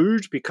shortage of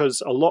food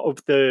because a lot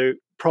of the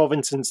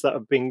provinces that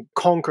have been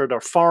conquered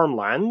are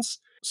farmlands.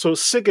 So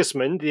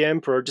Sigismund, the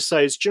emperor,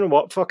 decides, do you know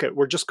what, fuck it.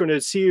 We're just going to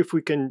see if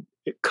we can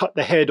cut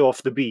the head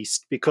off the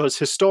beast, because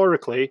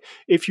historically,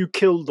 if you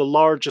kill the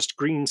largest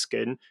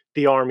greenskin,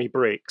 the army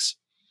breaks.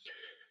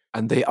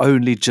 And they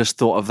only just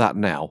thought of that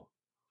now.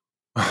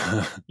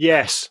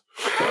 Yes.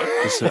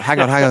 So, hang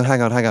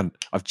on.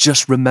 I've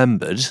just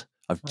remembered.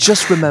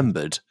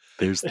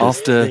 There's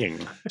after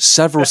thing.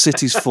 several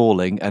cities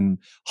falling and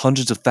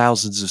hundreds of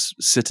thousands of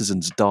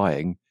citizens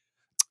dying.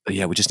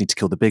 Yeah, we just need to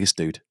kill the biggest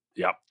dude.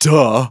 Yep.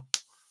 Duh.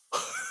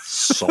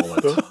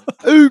 Solid.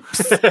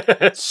 Oops.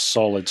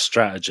 Solid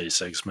strategy,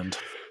 Sigismund.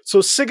 So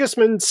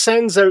Sigismund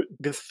sends out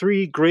the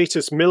 3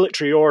 greatest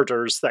military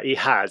orders that he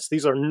has.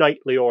 These are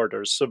knightly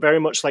orders, so very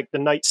much like the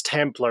Knights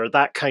Templar,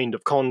 that kind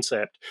of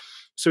concept.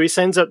 So he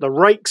sends out the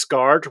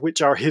Reichsguard,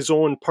 which are his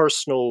own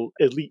personal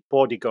elite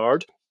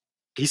bodyguard.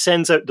 He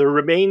sends out the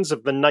remains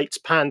of the Knights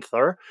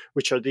Panther,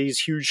 which are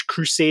these huge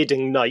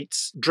crusading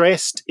knights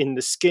dressed in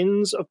the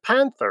skins of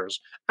panthers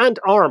and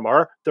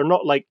armor. They're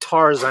not like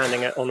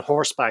Tarzaning it on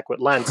horseback with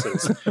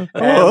lances.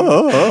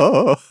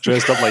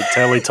 Dressed up like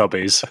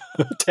Teletubbies.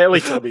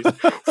 Teletubbies.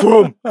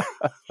 Boom.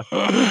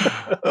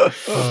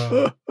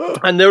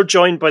 And they're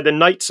joined by the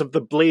Knights of the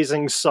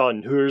Blazing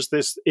Sun, who is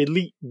this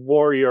elite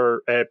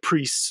warrior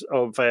priests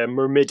of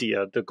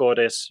Myrmidia, the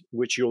goddess,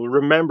 which you'll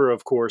remember,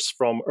 of course,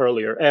 from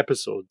earlier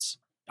episodes.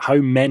 How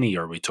many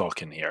are we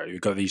talking here? You've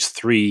got these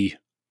 3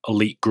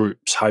 elite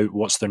groups.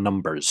 What's their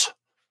numbers?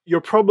 You're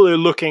probably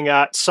looking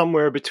at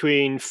somewhere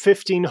between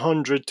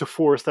 1,500 to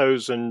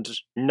 4,000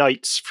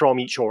 knights from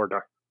each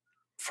order.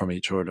 From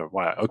each order.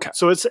 Wow, okay.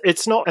 So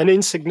it's not an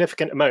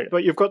insignificant amount,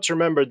 but you've got to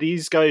remember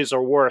these guys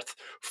are worth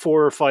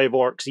 4 or 5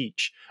 orcs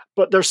each,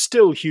 but they're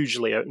still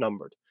hugely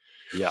outnumbered.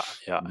 Yeah.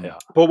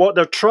 But what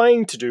they're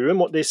trying to do and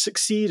what they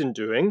succeed in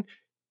doing,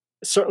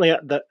 certainly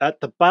at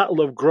the Battle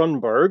of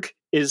Grunberg,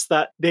 is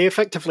that they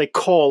effectively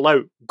call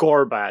out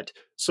Gorbad.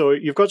 So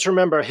you've got to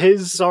remember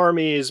his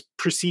army is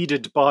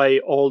preceded by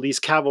all these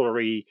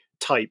cavalry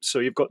types. So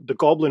you've got the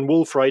Goblin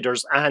Wolf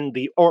Riders and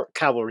the Orc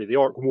cavalry, the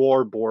Orc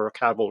War Boar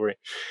cavalry.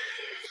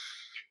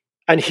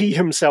 And he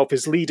himself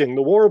is leading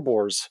the war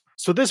boars.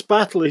 So this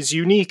battle is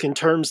unique in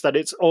terms that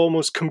it's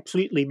almost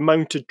completely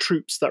mounted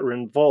troops that are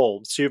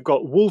involved. So you've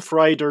got Wolf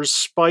Riders,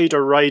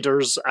 Spider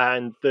Riders,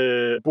 and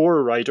the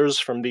Boar Riders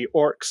from the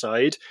Orc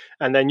side.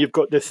 And then you've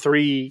got the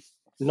 3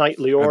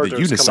 knightly orders.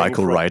 And the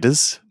unicycle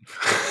riders.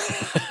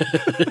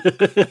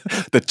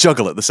 That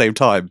juggle at the same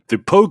time. The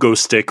pogo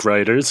stick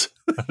riders.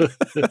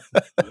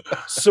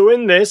 So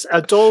in this,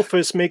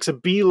 Adolphus makes a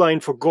beeline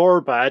for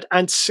Gorbad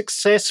and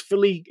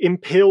successfully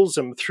impales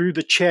him through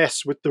the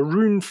chest with the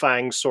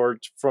Runefang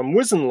sword from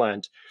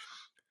Wissenland.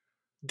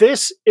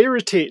 This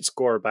irritates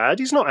Gorbad.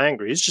 He's not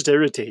angry, he's just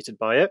irritated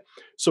by it.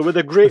 So with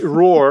a great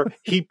roar,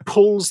 he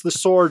pulls the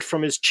sword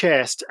from his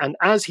chest, and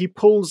as he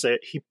pulls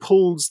it, he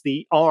pulls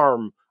the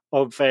arm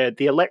of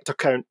the Elector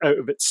Count out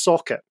of its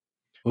socket.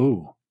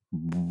 Ooh.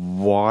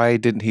 Why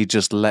didn't he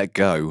just let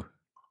go?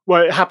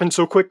 Well, it happened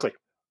so quickly.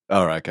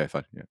 All right, okay,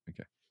 fine. Yeah,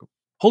 okay. Cool.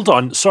 Hold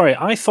on, sorry,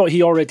 I thought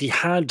he already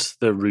had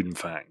the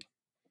Runefang.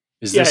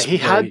 He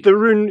had the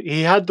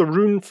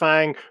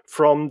Runefang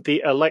from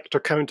the Elector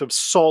Count of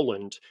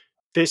Solent.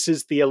 This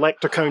is the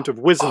Elector Count of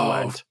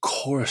Wissenland. Oh, of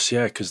course,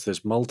 yeah, because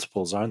there's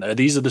multiples, aren't there?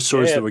 These are the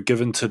swords that were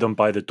given to them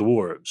by the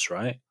dwarves,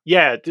 right?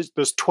 Yeah,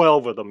 there's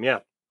 12 of them, yeah.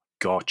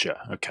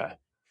 Gotcha, okay.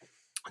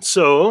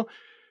 So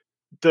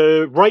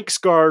the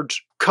Reichsguard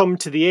come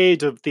to the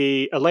aid of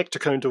the Elector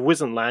Count of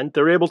Wissenland.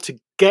 They're able to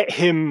get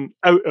him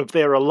out of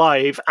there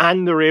alive,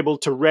 and they're able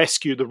to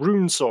rescue the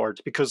rune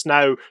sword, because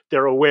now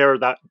they're aware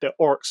that the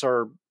orcs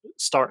are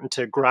starting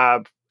to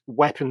grab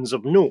weapons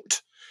of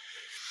note.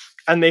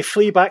 And they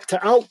flee back to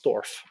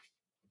Altdorf.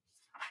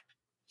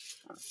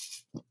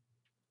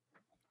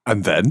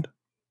 And then?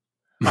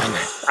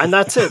 And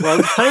that's it.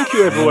 Well, thank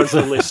you everyone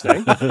for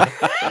listening.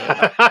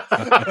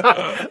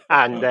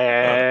 And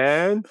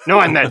then...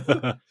 No, and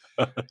then.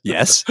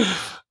 Yes.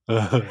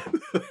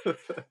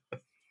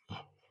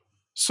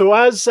 So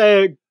as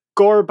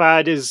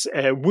Gorbad is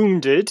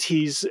wounded.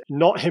 He's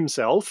not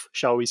himself,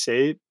 shall we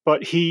say,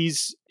 but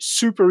he's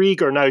super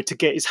eager now to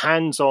get his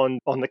hands on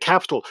the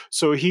capital.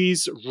 So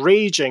he's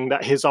raging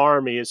that his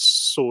army is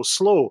so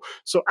slow.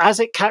 So as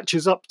it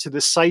catches up to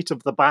the site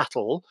of the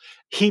battle,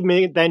 he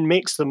then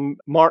makes them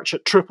march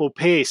at triple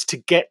pace to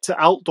get to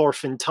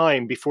Altdorf in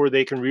time before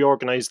they can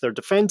reorganize their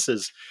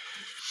defenses.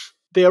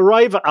 They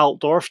arrive at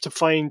Altdorf to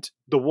find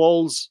the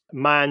walls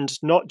manned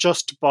not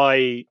just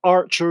by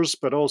archers,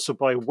 but also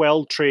by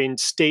well-trained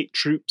state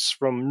troops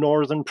from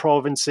northern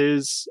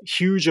provinces,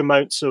 huge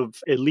amounts of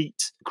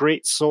elite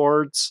great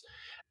swords.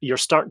 You're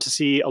starting to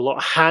see a lot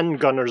of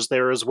handgunners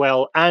there as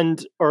well,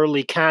 and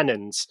early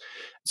cannons.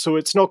 So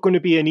it's not going to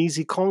be an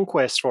easy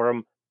conquest for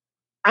him.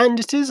 And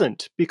it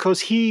isn't,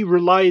 because he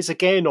relies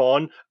again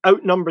on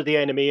outnumber the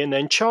enemy and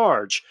then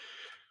charge.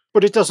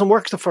 But it doesn't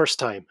work the first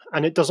time,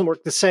 and it doesn't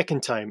work the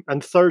second time,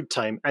 and third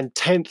time, and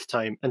 10th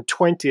time, and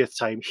 20th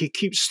time. He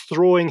keeps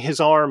throwing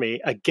his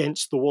army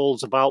against the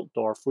walls of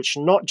Altdorf, which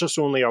not just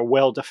only are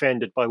well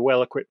defended by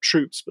well-equipped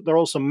troops, but they're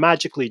also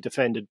magically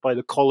defended by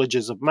the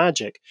colleges of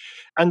magic.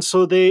 And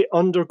so they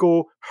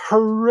undergo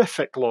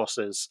horrific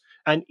losses,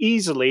 and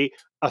easily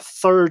a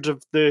third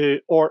of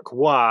the Orc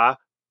Wa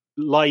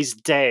lies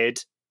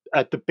dead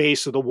at the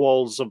base of the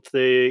walls of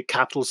the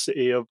capital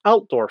city of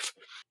Altdorf.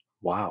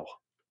 Wow.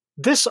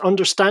 This,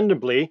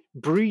 understandably,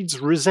 breeds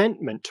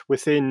resentment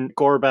within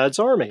Gorbad's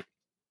army.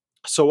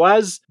 So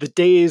as the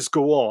days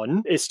go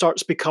on, it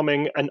starts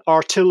becoming an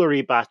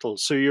artillery battle.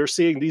 So you're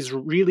seeing these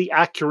really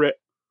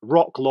accurate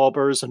rock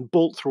lobbers and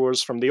bolt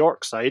throwers from the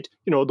orc side,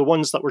 the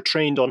ones that were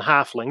trained on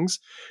halflings,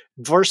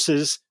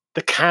 versus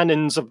the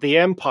cannons of the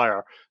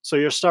Empire. So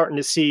you're starting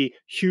to see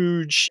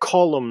huge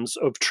columns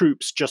of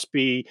troops just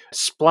be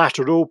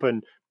splattered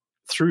open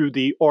through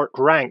the orc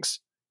ranks.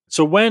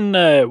 So when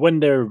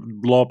they're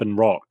lobbing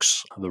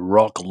rocks, the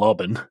rock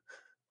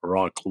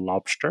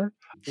lobster,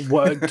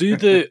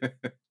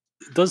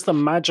 does the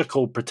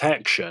magical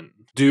protection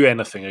do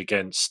anything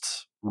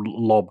against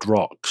lobbed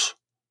rocks?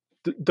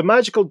 The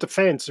magical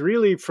defense,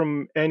 really,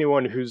 from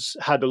anyone who's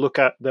had a look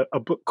at a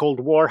book called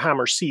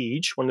Warhammer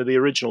Siege, one of the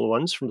original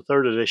ones from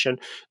 3rd edition,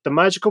 the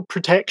magical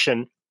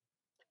protection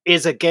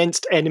is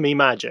against enemy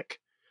magic.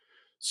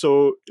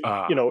 So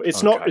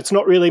it's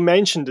not really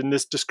mentioned in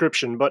this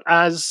description, but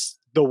as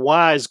the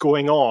Wa is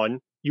going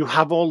on, you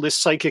have all this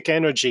psychic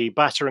energy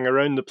battering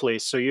around the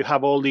place. So you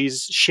have all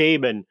these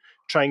shaman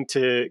trying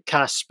to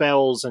cast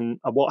spells and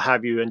what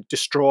have you, and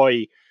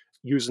destroy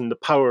using the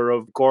power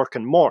of Gork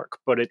and Mork,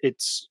 but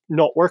it's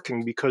not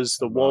working because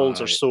the walls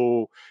are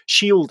so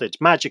shielded,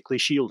 magically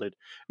shielded.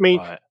 I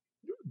mean,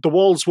 the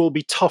walls will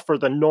be tougher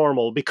than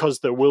normal because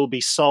there will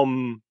be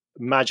some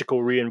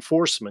magical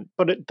reinforcement,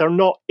 but they're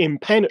not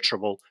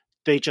impenetrable.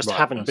 They just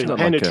haven't been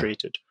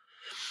penetrated.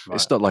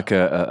 It's not like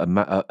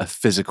a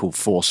physical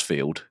force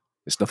field.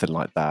 It's nothing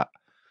like that.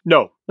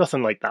 No,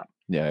 nothing like that.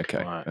 Yeah,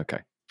 okay, okay.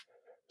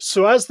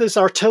 So as this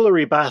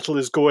artillery battle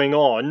is going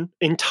on,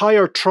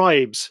 entire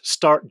tribes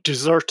start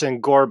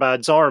deserting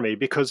Gorbad's army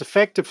because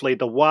effectively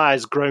the Wa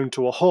is ground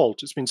to a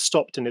halt. It's been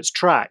stopped in its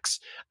tracks.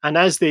 And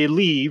as they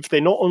leave, they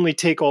not only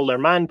take all their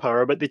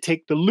manpower, but they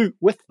take the loot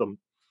with them.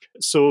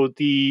 So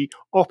the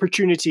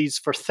opportunities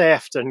for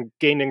theft and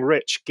gaining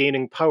rich,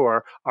 gaining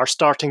power are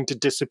starting to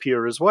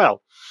disappear as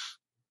well.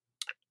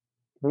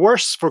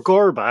 Worse for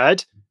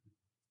Gorbad,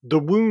 the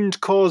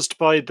wound caused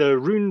by the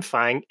rune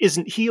fang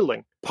isn't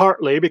healing,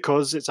 partly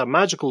because it's a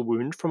magical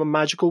wound from a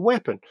magical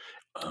weapon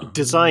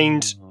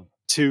designed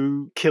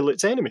to kill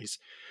its enemies,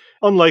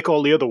 unlike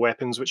all the other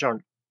weapons which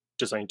aren't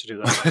designed to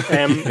do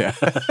that.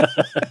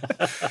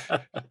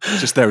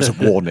 Just there as a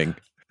warning.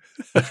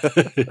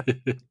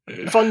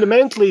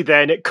 Fundamentally,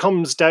 then, it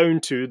comes down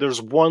to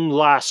there's one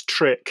last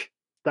trick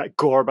that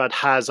Gorbad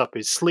has up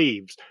his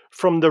sleeves.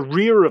 From the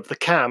rear of the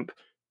camp,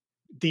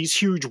 these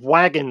huge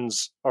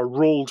wagons are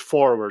rolled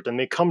forward and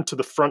they come to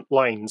the front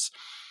lines,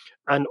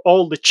 and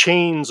all the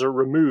chains are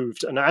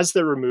removed. And as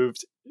they're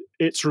removed,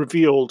 it's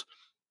revealed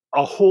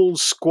a whole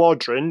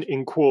squadron,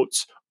 in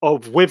quotes,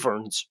 of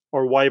wyverns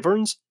or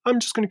wyverns. I'm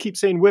just going to keep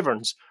saying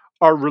wyverns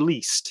are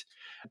released.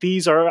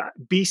 These are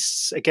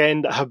beasts,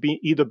 again, that have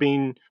either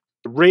been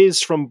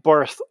raised from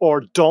birth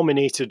or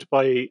dominated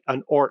by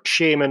an orc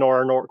shaman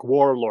or an orc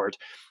warlord.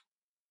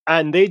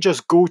 And they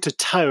just go to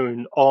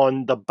town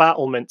on the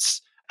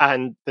battlements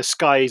and the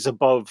skies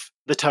above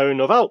the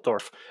town of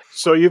Altdorf.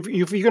 So you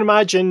can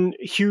imagine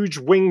huge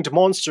winged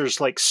monsters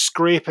like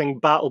scraping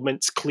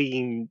battlements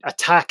clean,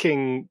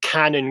 attacking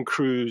cannon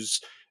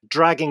crews,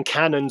 dragging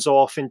cannons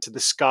off into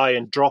the sky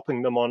and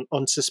dropping them on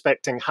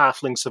unsuspecting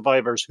halfling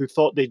survivors who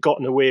thought they'd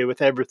gotten away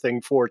with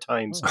everything 4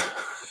 times.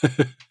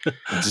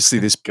 Just see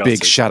this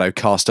big shadow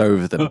cast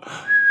over them.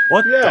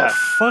 What the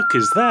fuck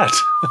is that?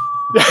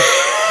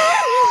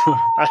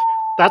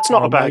 That's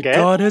not a bad guess. Oh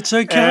my god, it's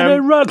a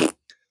cannon run!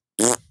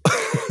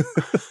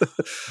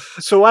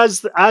 So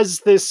as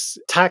this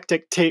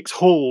tactic takes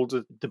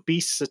hold, the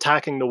beasts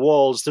attacking the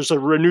walls, there's a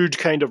renewed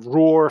kind of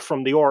roar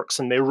from the orcs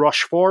and they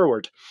rush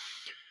forward.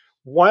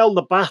 While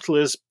the battle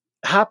is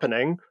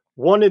happening,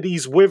 one of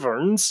these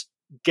wyverns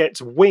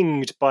gets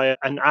winged by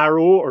an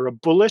arrow or a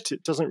bullet,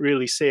 it doesn't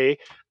really say,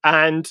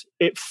 and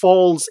it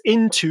falls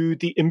into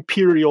the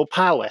Imperial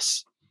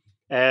Palace.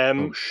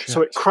 Oh,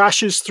 So it shit.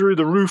 crashes through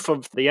the roof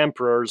of the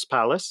Emperor's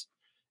palace,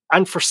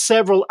 and for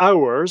several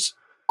hours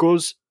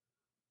goes,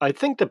 I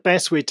think the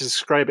best way to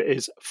describe it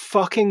is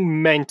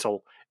fucking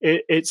mental.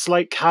 It's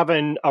like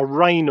having a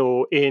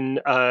rhino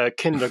in a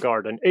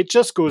kindergarten. It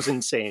just goes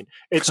insane.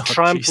 It's Oh,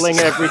 trampling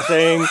Jesus.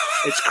 everything.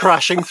 It's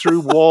crashing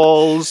through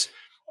walls.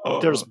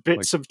 There's Oh,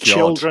 bits my of God.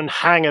 children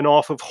hanging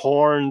off of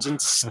horns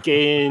and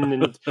skin,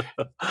 and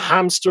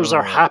hamsters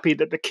are Oh. happy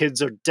that the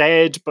kids are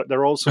dead, but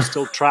they're also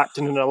still trapped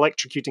in an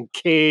electrocuting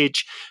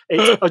cage.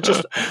 It's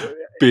just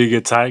being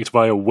attacked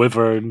by a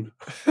wyvern.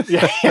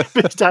 being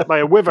attacked by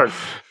a wyvern.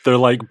 They're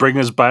like, bring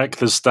us back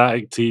the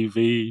static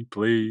TV,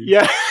 please.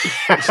 Yeah.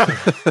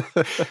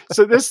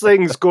 So this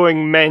thing's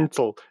going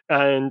mental.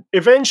 And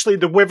eventually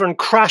the wyvern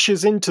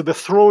crashes into the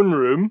throne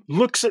room,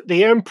 looks at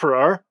the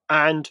emperor,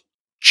 and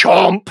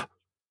chomp!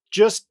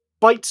 Just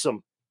bites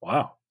him.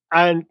 Wow.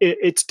 And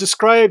it's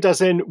described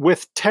as in,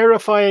 with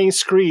terrifying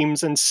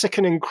screams and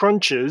sickening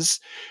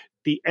crunches,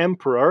 the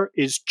emperor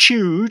is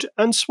chewed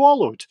and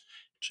swallowed.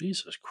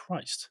 Jesus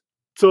Christ.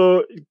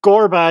 So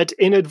Gorbad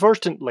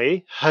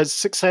inadvertently has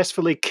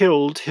successfully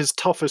killed his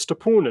toughest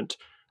opponent,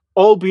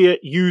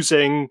 albeit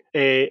using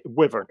a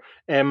wyvern.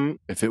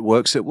 If it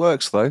works,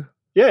 though.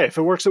 Yeah, if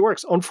it works, it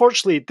works.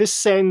 Unfortunately, this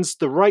sends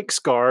the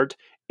Reichsguard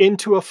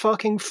into a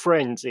fucking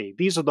frenzy.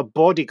 These are the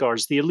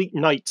bodyguards, the elite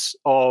knights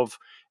of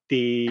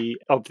the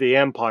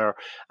Empire.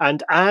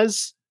 And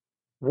as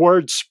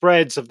word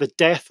spreads of the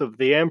death of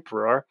the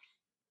Emperor,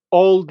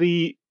 all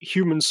the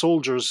human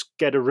soldiers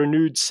get a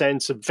renewed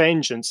sense of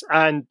vengeance,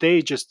 and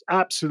they just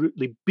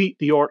absolutely beat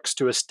the orcs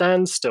to a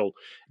standstill.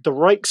 The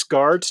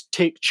Reichsguard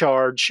take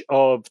charge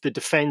of the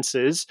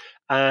defenses,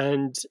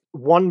 and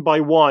one by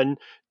one,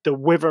 the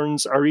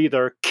wyverns are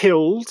either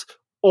killed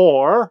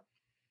or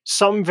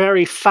some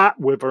very fat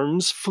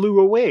wyverns flew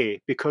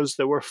away because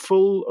they were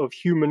full of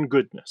human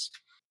goodness.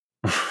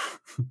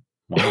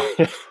 Wow.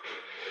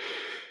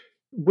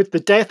 With the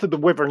death of the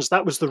wyverns,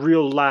 that was the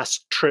real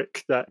last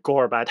trick that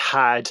Gorbad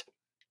had,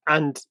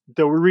 and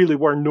there really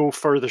were no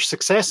further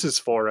successes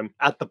for him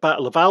at the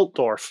Battle of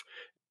Altdorf.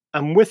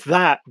 And with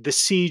that, the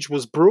siege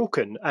was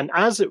broken, and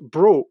as it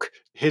broke,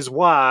 his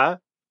Wa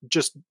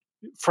just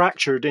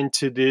fractured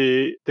into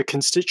the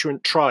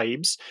constituent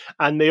tribes,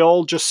 and they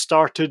all just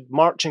started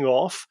marching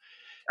off,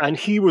 and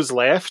he was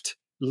left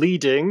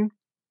leading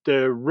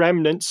the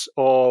remnants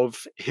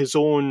of his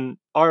own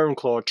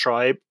Ironclaw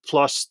tribe,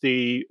 plus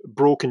the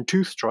Broken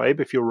Tooth tribe,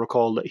 if you'll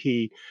recall, that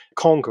he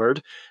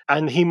conquered,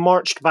 and he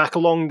marched back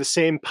along the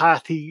same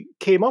path he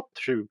came up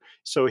through.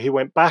 So he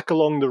went back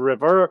along the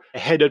river,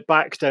 headed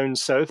back down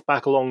south,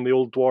 back along the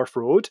Old Dwarf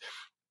Road,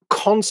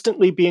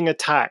 constantly being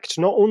attacked,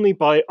 not only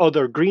by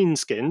other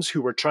greenskins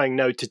who were trying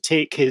now to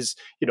take his,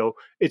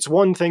 it's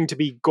one thing to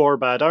be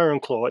Gorbad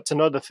Ironclaw, it's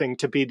another thing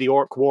to be the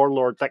orc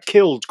warlord that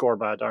killed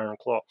Gorbad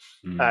Ironclaw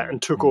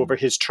and took over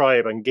his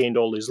tribe and gained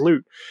all his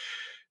loot.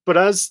 But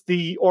as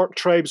the orc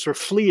tribes were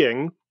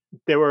fleeing,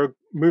 they were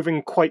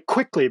moving quite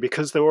quickly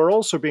because they were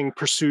also being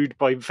pursued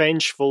by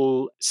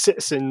vengeful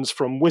citizens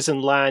from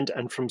Wizenland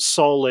and from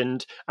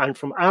Solland and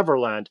from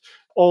Averland,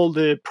 all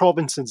the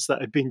provinces that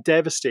had been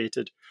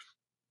devastated.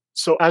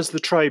 So as the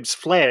tribes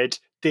fled,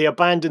 they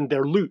abandoned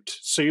their loot.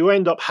 So you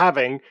end up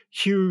having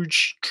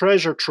huge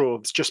treasure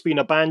troves just being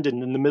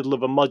abandoned in the middle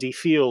of a muddy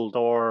field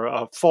or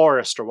a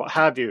forest or what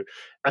have you.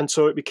 And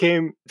so it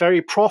became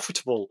very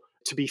profitable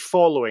to be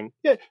following.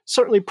 Yeah,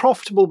 certainly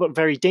profitable, but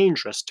very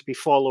dangerous to be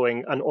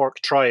following an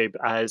orc tribe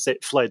as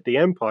it fled the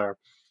empire.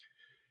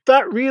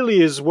 That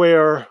really is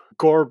where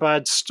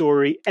Gorbad's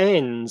story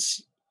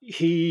ends.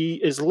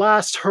 He is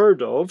last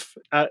heard of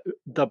at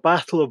the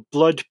Battle of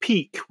Blood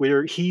Peak,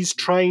 where he's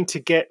trying to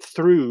get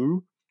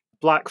through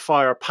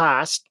Blackfire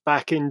Pass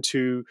back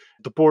into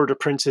the Border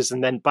Princes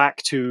and then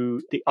back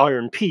to the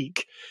Iron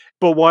Peak.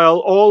 But while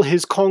all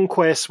his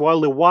conquests,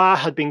 while the Wa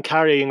had been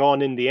carrying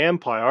on in the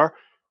Empire,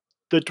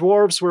 the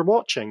dwarves were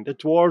watching. The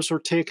dwarves were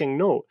taking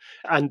note.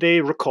 And they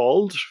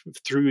recalled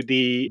through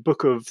the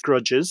Book of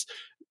Grudges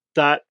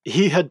that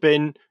he had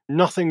been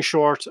nothing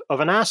short of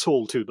an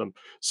asshole to them.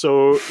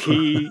 So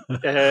he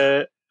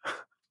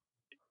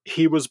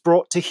was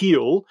brought to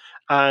heel,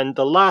 and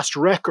the last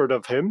record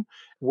of him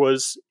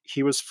was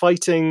he was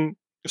fighting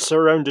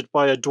surrounded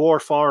by a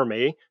dwarf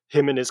army,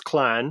 him and his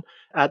clan,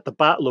 at the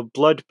Battle of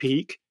Blood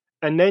Peak,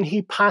 and then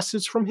he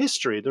passes from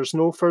history. There's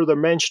no further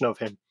mention of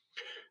him.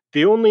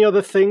 The only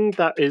other thing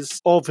that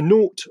is of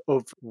note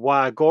of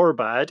Wa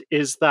Gorbad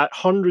is that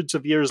hundreds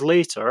of years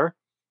later,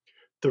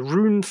 the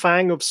rune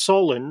fang of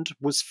Solland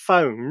was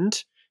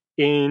found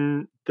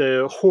in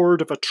the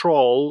hoard of a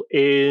troll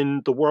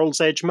in the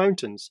World's Edge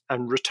Mountains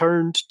and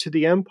returned to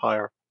the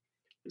Empire.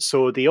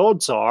 So the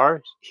odds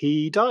are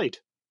he died,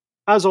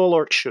 as all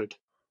orcs should.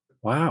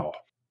 Wow.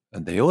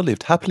 And they all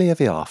lived happily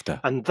ever after.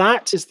 And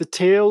that is the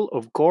tale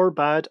of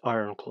Gorbad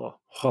Ironclaw.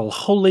 Well,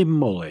 holy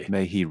moly.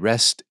 May he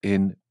rest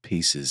in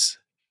pieces.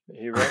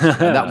 He rests.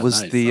 And that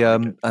was Nice, the I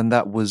like it. and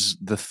that was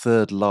the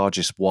third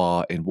largest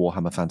war in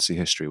Warhammer Fantasy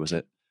history, was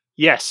it?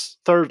 Yes,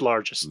 third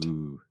largest.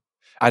 Ooh.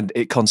 And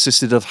it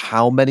consisted of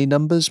how many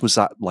numbers? Was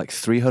that like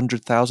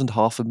 300,000,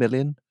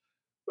 500,000?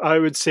 I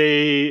would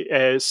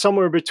say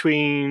somewhere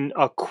between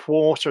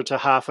 250,000 to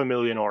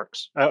 500,000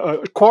 orcs.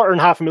 250,000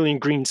 and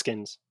 500,000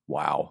 greenskins.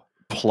 Wow.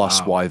 Plus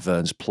Wow.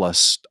 wyverns,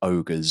 plus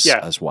ogres Yeah,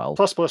 as well.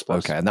 Plus.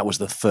 Okay, and that was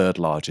the third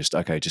largest.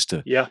 Okay, just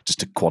to Yeah.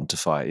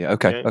 quantify it. Yeah.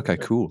 Okay. Yeah, Okay.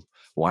 yeah. Cool.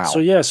 Wow.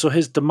 So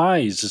his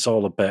demise is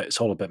all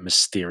a bit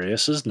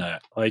mysterious, isn't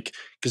it? Like,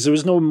 because there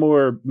was no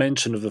more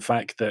mention of the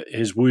fact that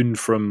his wound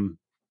from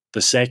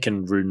the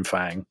second rune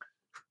fang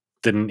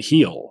didn't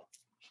heal.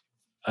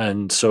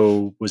 And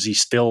so was he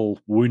still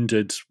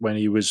wounded when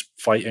he was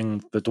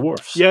fighting the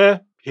dwarfs? Yeah,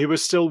 he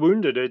was still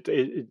wounded.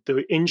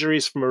 The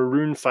injuries from a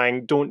rune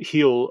fang don't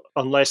heal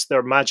unless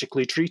they're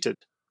magically treated.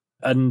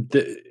 And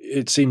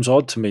it seems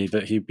odd to me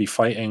that he'd be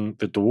fighting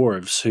the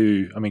dwarves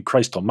who, I mean,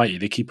 Christ almighty,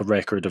 they keep a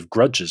record of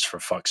grudges, for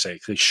fuck's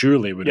sake. They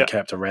surely would have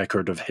kept a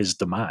record of his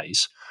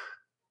demise.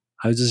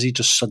 How does he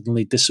just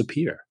suddenly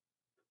disappear?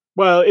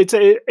 Well,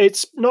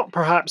 it's not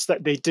perhaps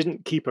that they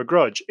didn't keep a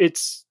grudge.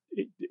 It's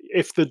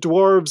if the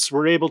dwarves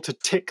were able to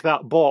tick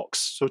that box,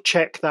 so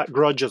check that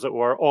grudge, as it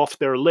were, off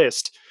their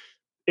list,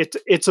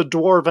 it's a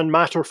dwarven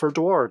matter for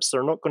dwarves.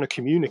 They're not going to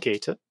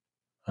communicate it.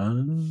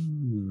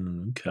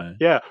 Oh, okay.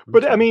 Yeah,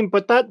 but Okay. I mean,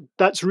 but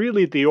that's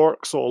really the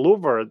orcs all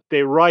over.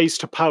 They rise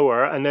to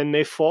power and then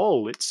they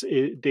fall.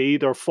 They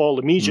either fall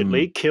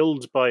immediately,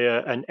 killed by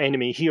an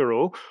enemy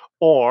hero,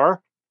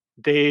 or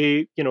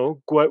they, go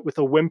out with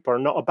a whimper,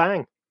 not a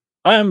bang.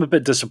 I am a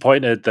bit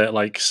disappointed that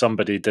like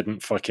somebody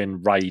didn't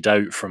fucking ride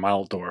out from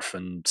Altdorf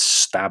and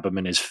stab him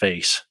in his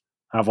face.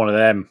 Have one of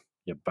them,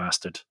 you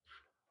bastard.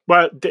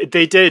 Well,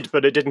 they did,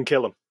 but it didn't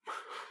kill him.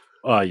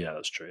 Oh yeah,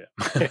 that's true.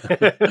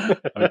 Yeah.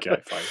 Okay,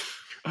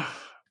 fine.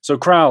 So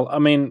Kral, I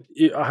mean,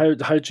 how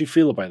do you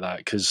feel about that?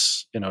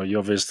 Because you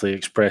obviously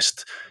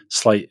expressed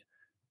slight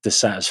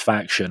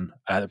dissatisfaction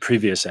at the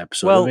previous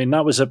episode. Well- I mean,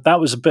 that was a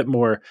bit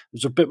more. It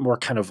was a bit more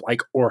kind of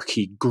like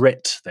orky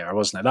grit there,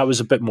 wasn't it? That was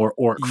a bit more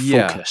orc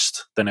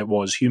focused than it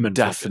was human.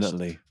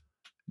 Definitely.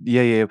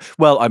 Yeah.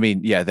 Well, I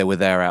mean, yeah, they were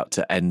there out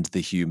to end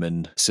the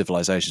human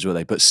civilizations, were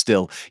they? But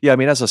still, yeah, I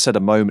mean, as I said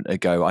a moment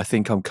ago, I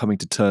think I'm coming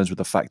to terms with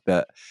the fact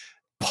that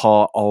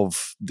part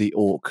of the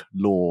orc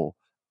lore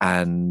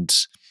and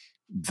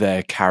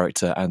their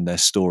character and their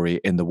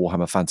story in the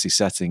Warhammer Fantasy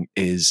setting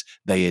is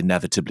they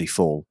inevitably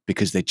fall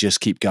because they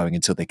just keep going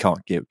until they can't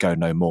go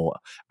no more.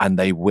 And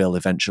they will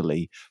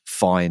eventually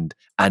find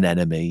an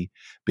enemy,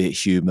 be it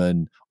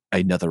human,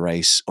 another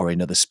race, or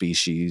another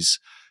species,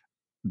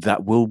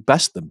 that will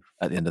best them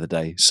at the end of the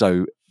day.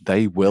 So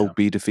they will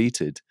be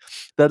defeated.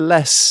 They're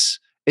less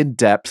in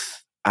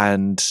depth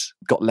and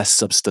got less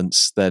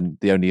substance than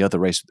the only other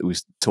race that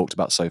we've talked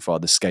about so far,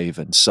 the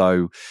Skaven.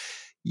 So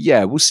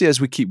yeah, we'll see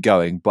as we keep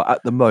going. But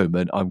at the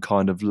moment, I'm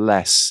kind of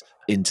less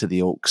into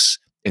the orcs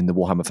in the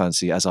Warhammer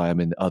Fantasy as I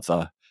am in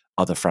other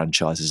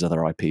franchises,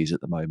 other IPs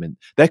at the moment.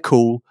 They're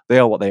cool. They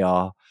are what they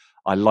are.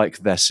 I like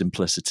their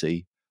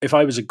simplicity. If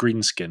I was a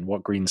greenskin,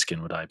 what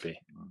greenskin would I be?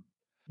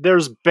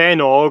 There's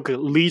Benog,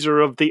 leader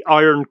of the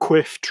Iron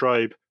Quiff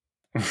tribe.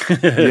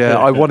 Yeah,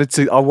 I wanted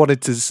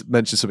to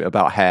mention something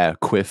about hair,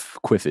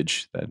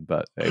 quiffage then,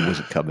 but it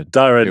wasn't coming.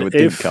 Darren, It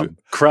didn't if come.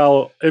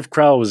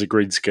 Kral was a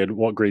greenskin,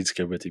 what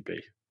greenskin would he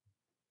be?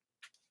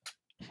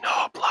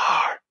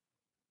 Noblar.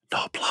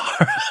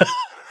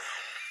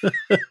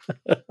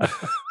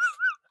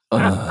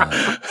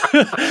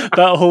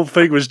 That whole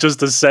thing was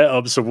just a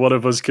setup so one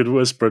of us could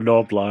whisper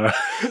Noblar.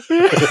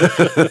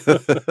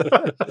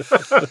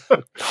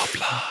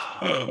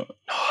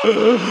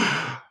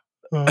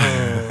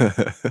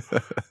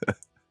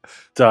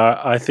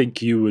 I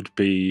think you would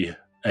be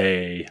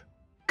a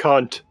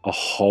Cunt.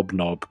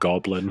 hobnob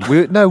goblin.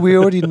 we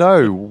already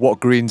know what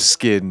green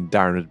skin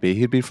Darren would be.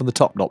 He'd be from the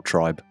Top Knot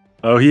tribe.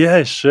 Oh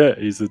yeah, shit.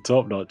 He's the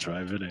top knot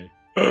tribe, isn't he?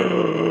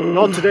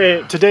 Not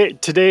today.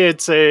 Today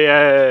it's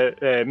a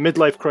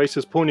midlife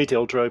crisis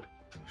ponytail tribe.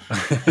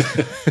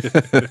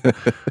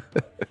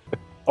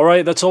 All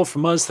right, that's all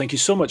from us. Thank you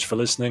so much for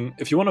listening.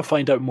 If you want to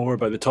find out more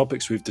about the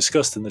topics we've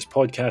discussed in this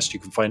podcast, you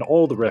can find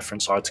all the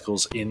reference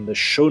articles in the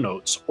show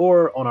notes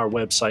or on our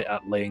website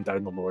at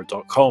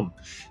layingdownthelore.com.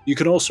 You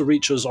can also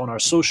reach us on our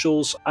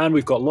socials, and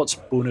we've got lots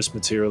of bonus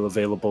material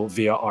available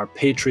via our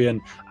Patreon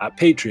at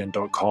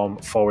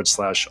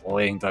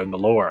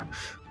patreon.com/layingdownthelore.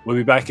 We'll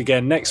be back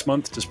again next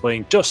month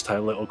displaying just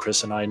how little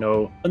Chris and I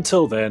know.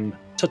 Until then,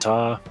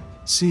 ta-ta.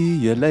 See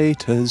you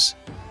laters.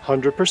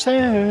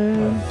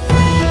 100%.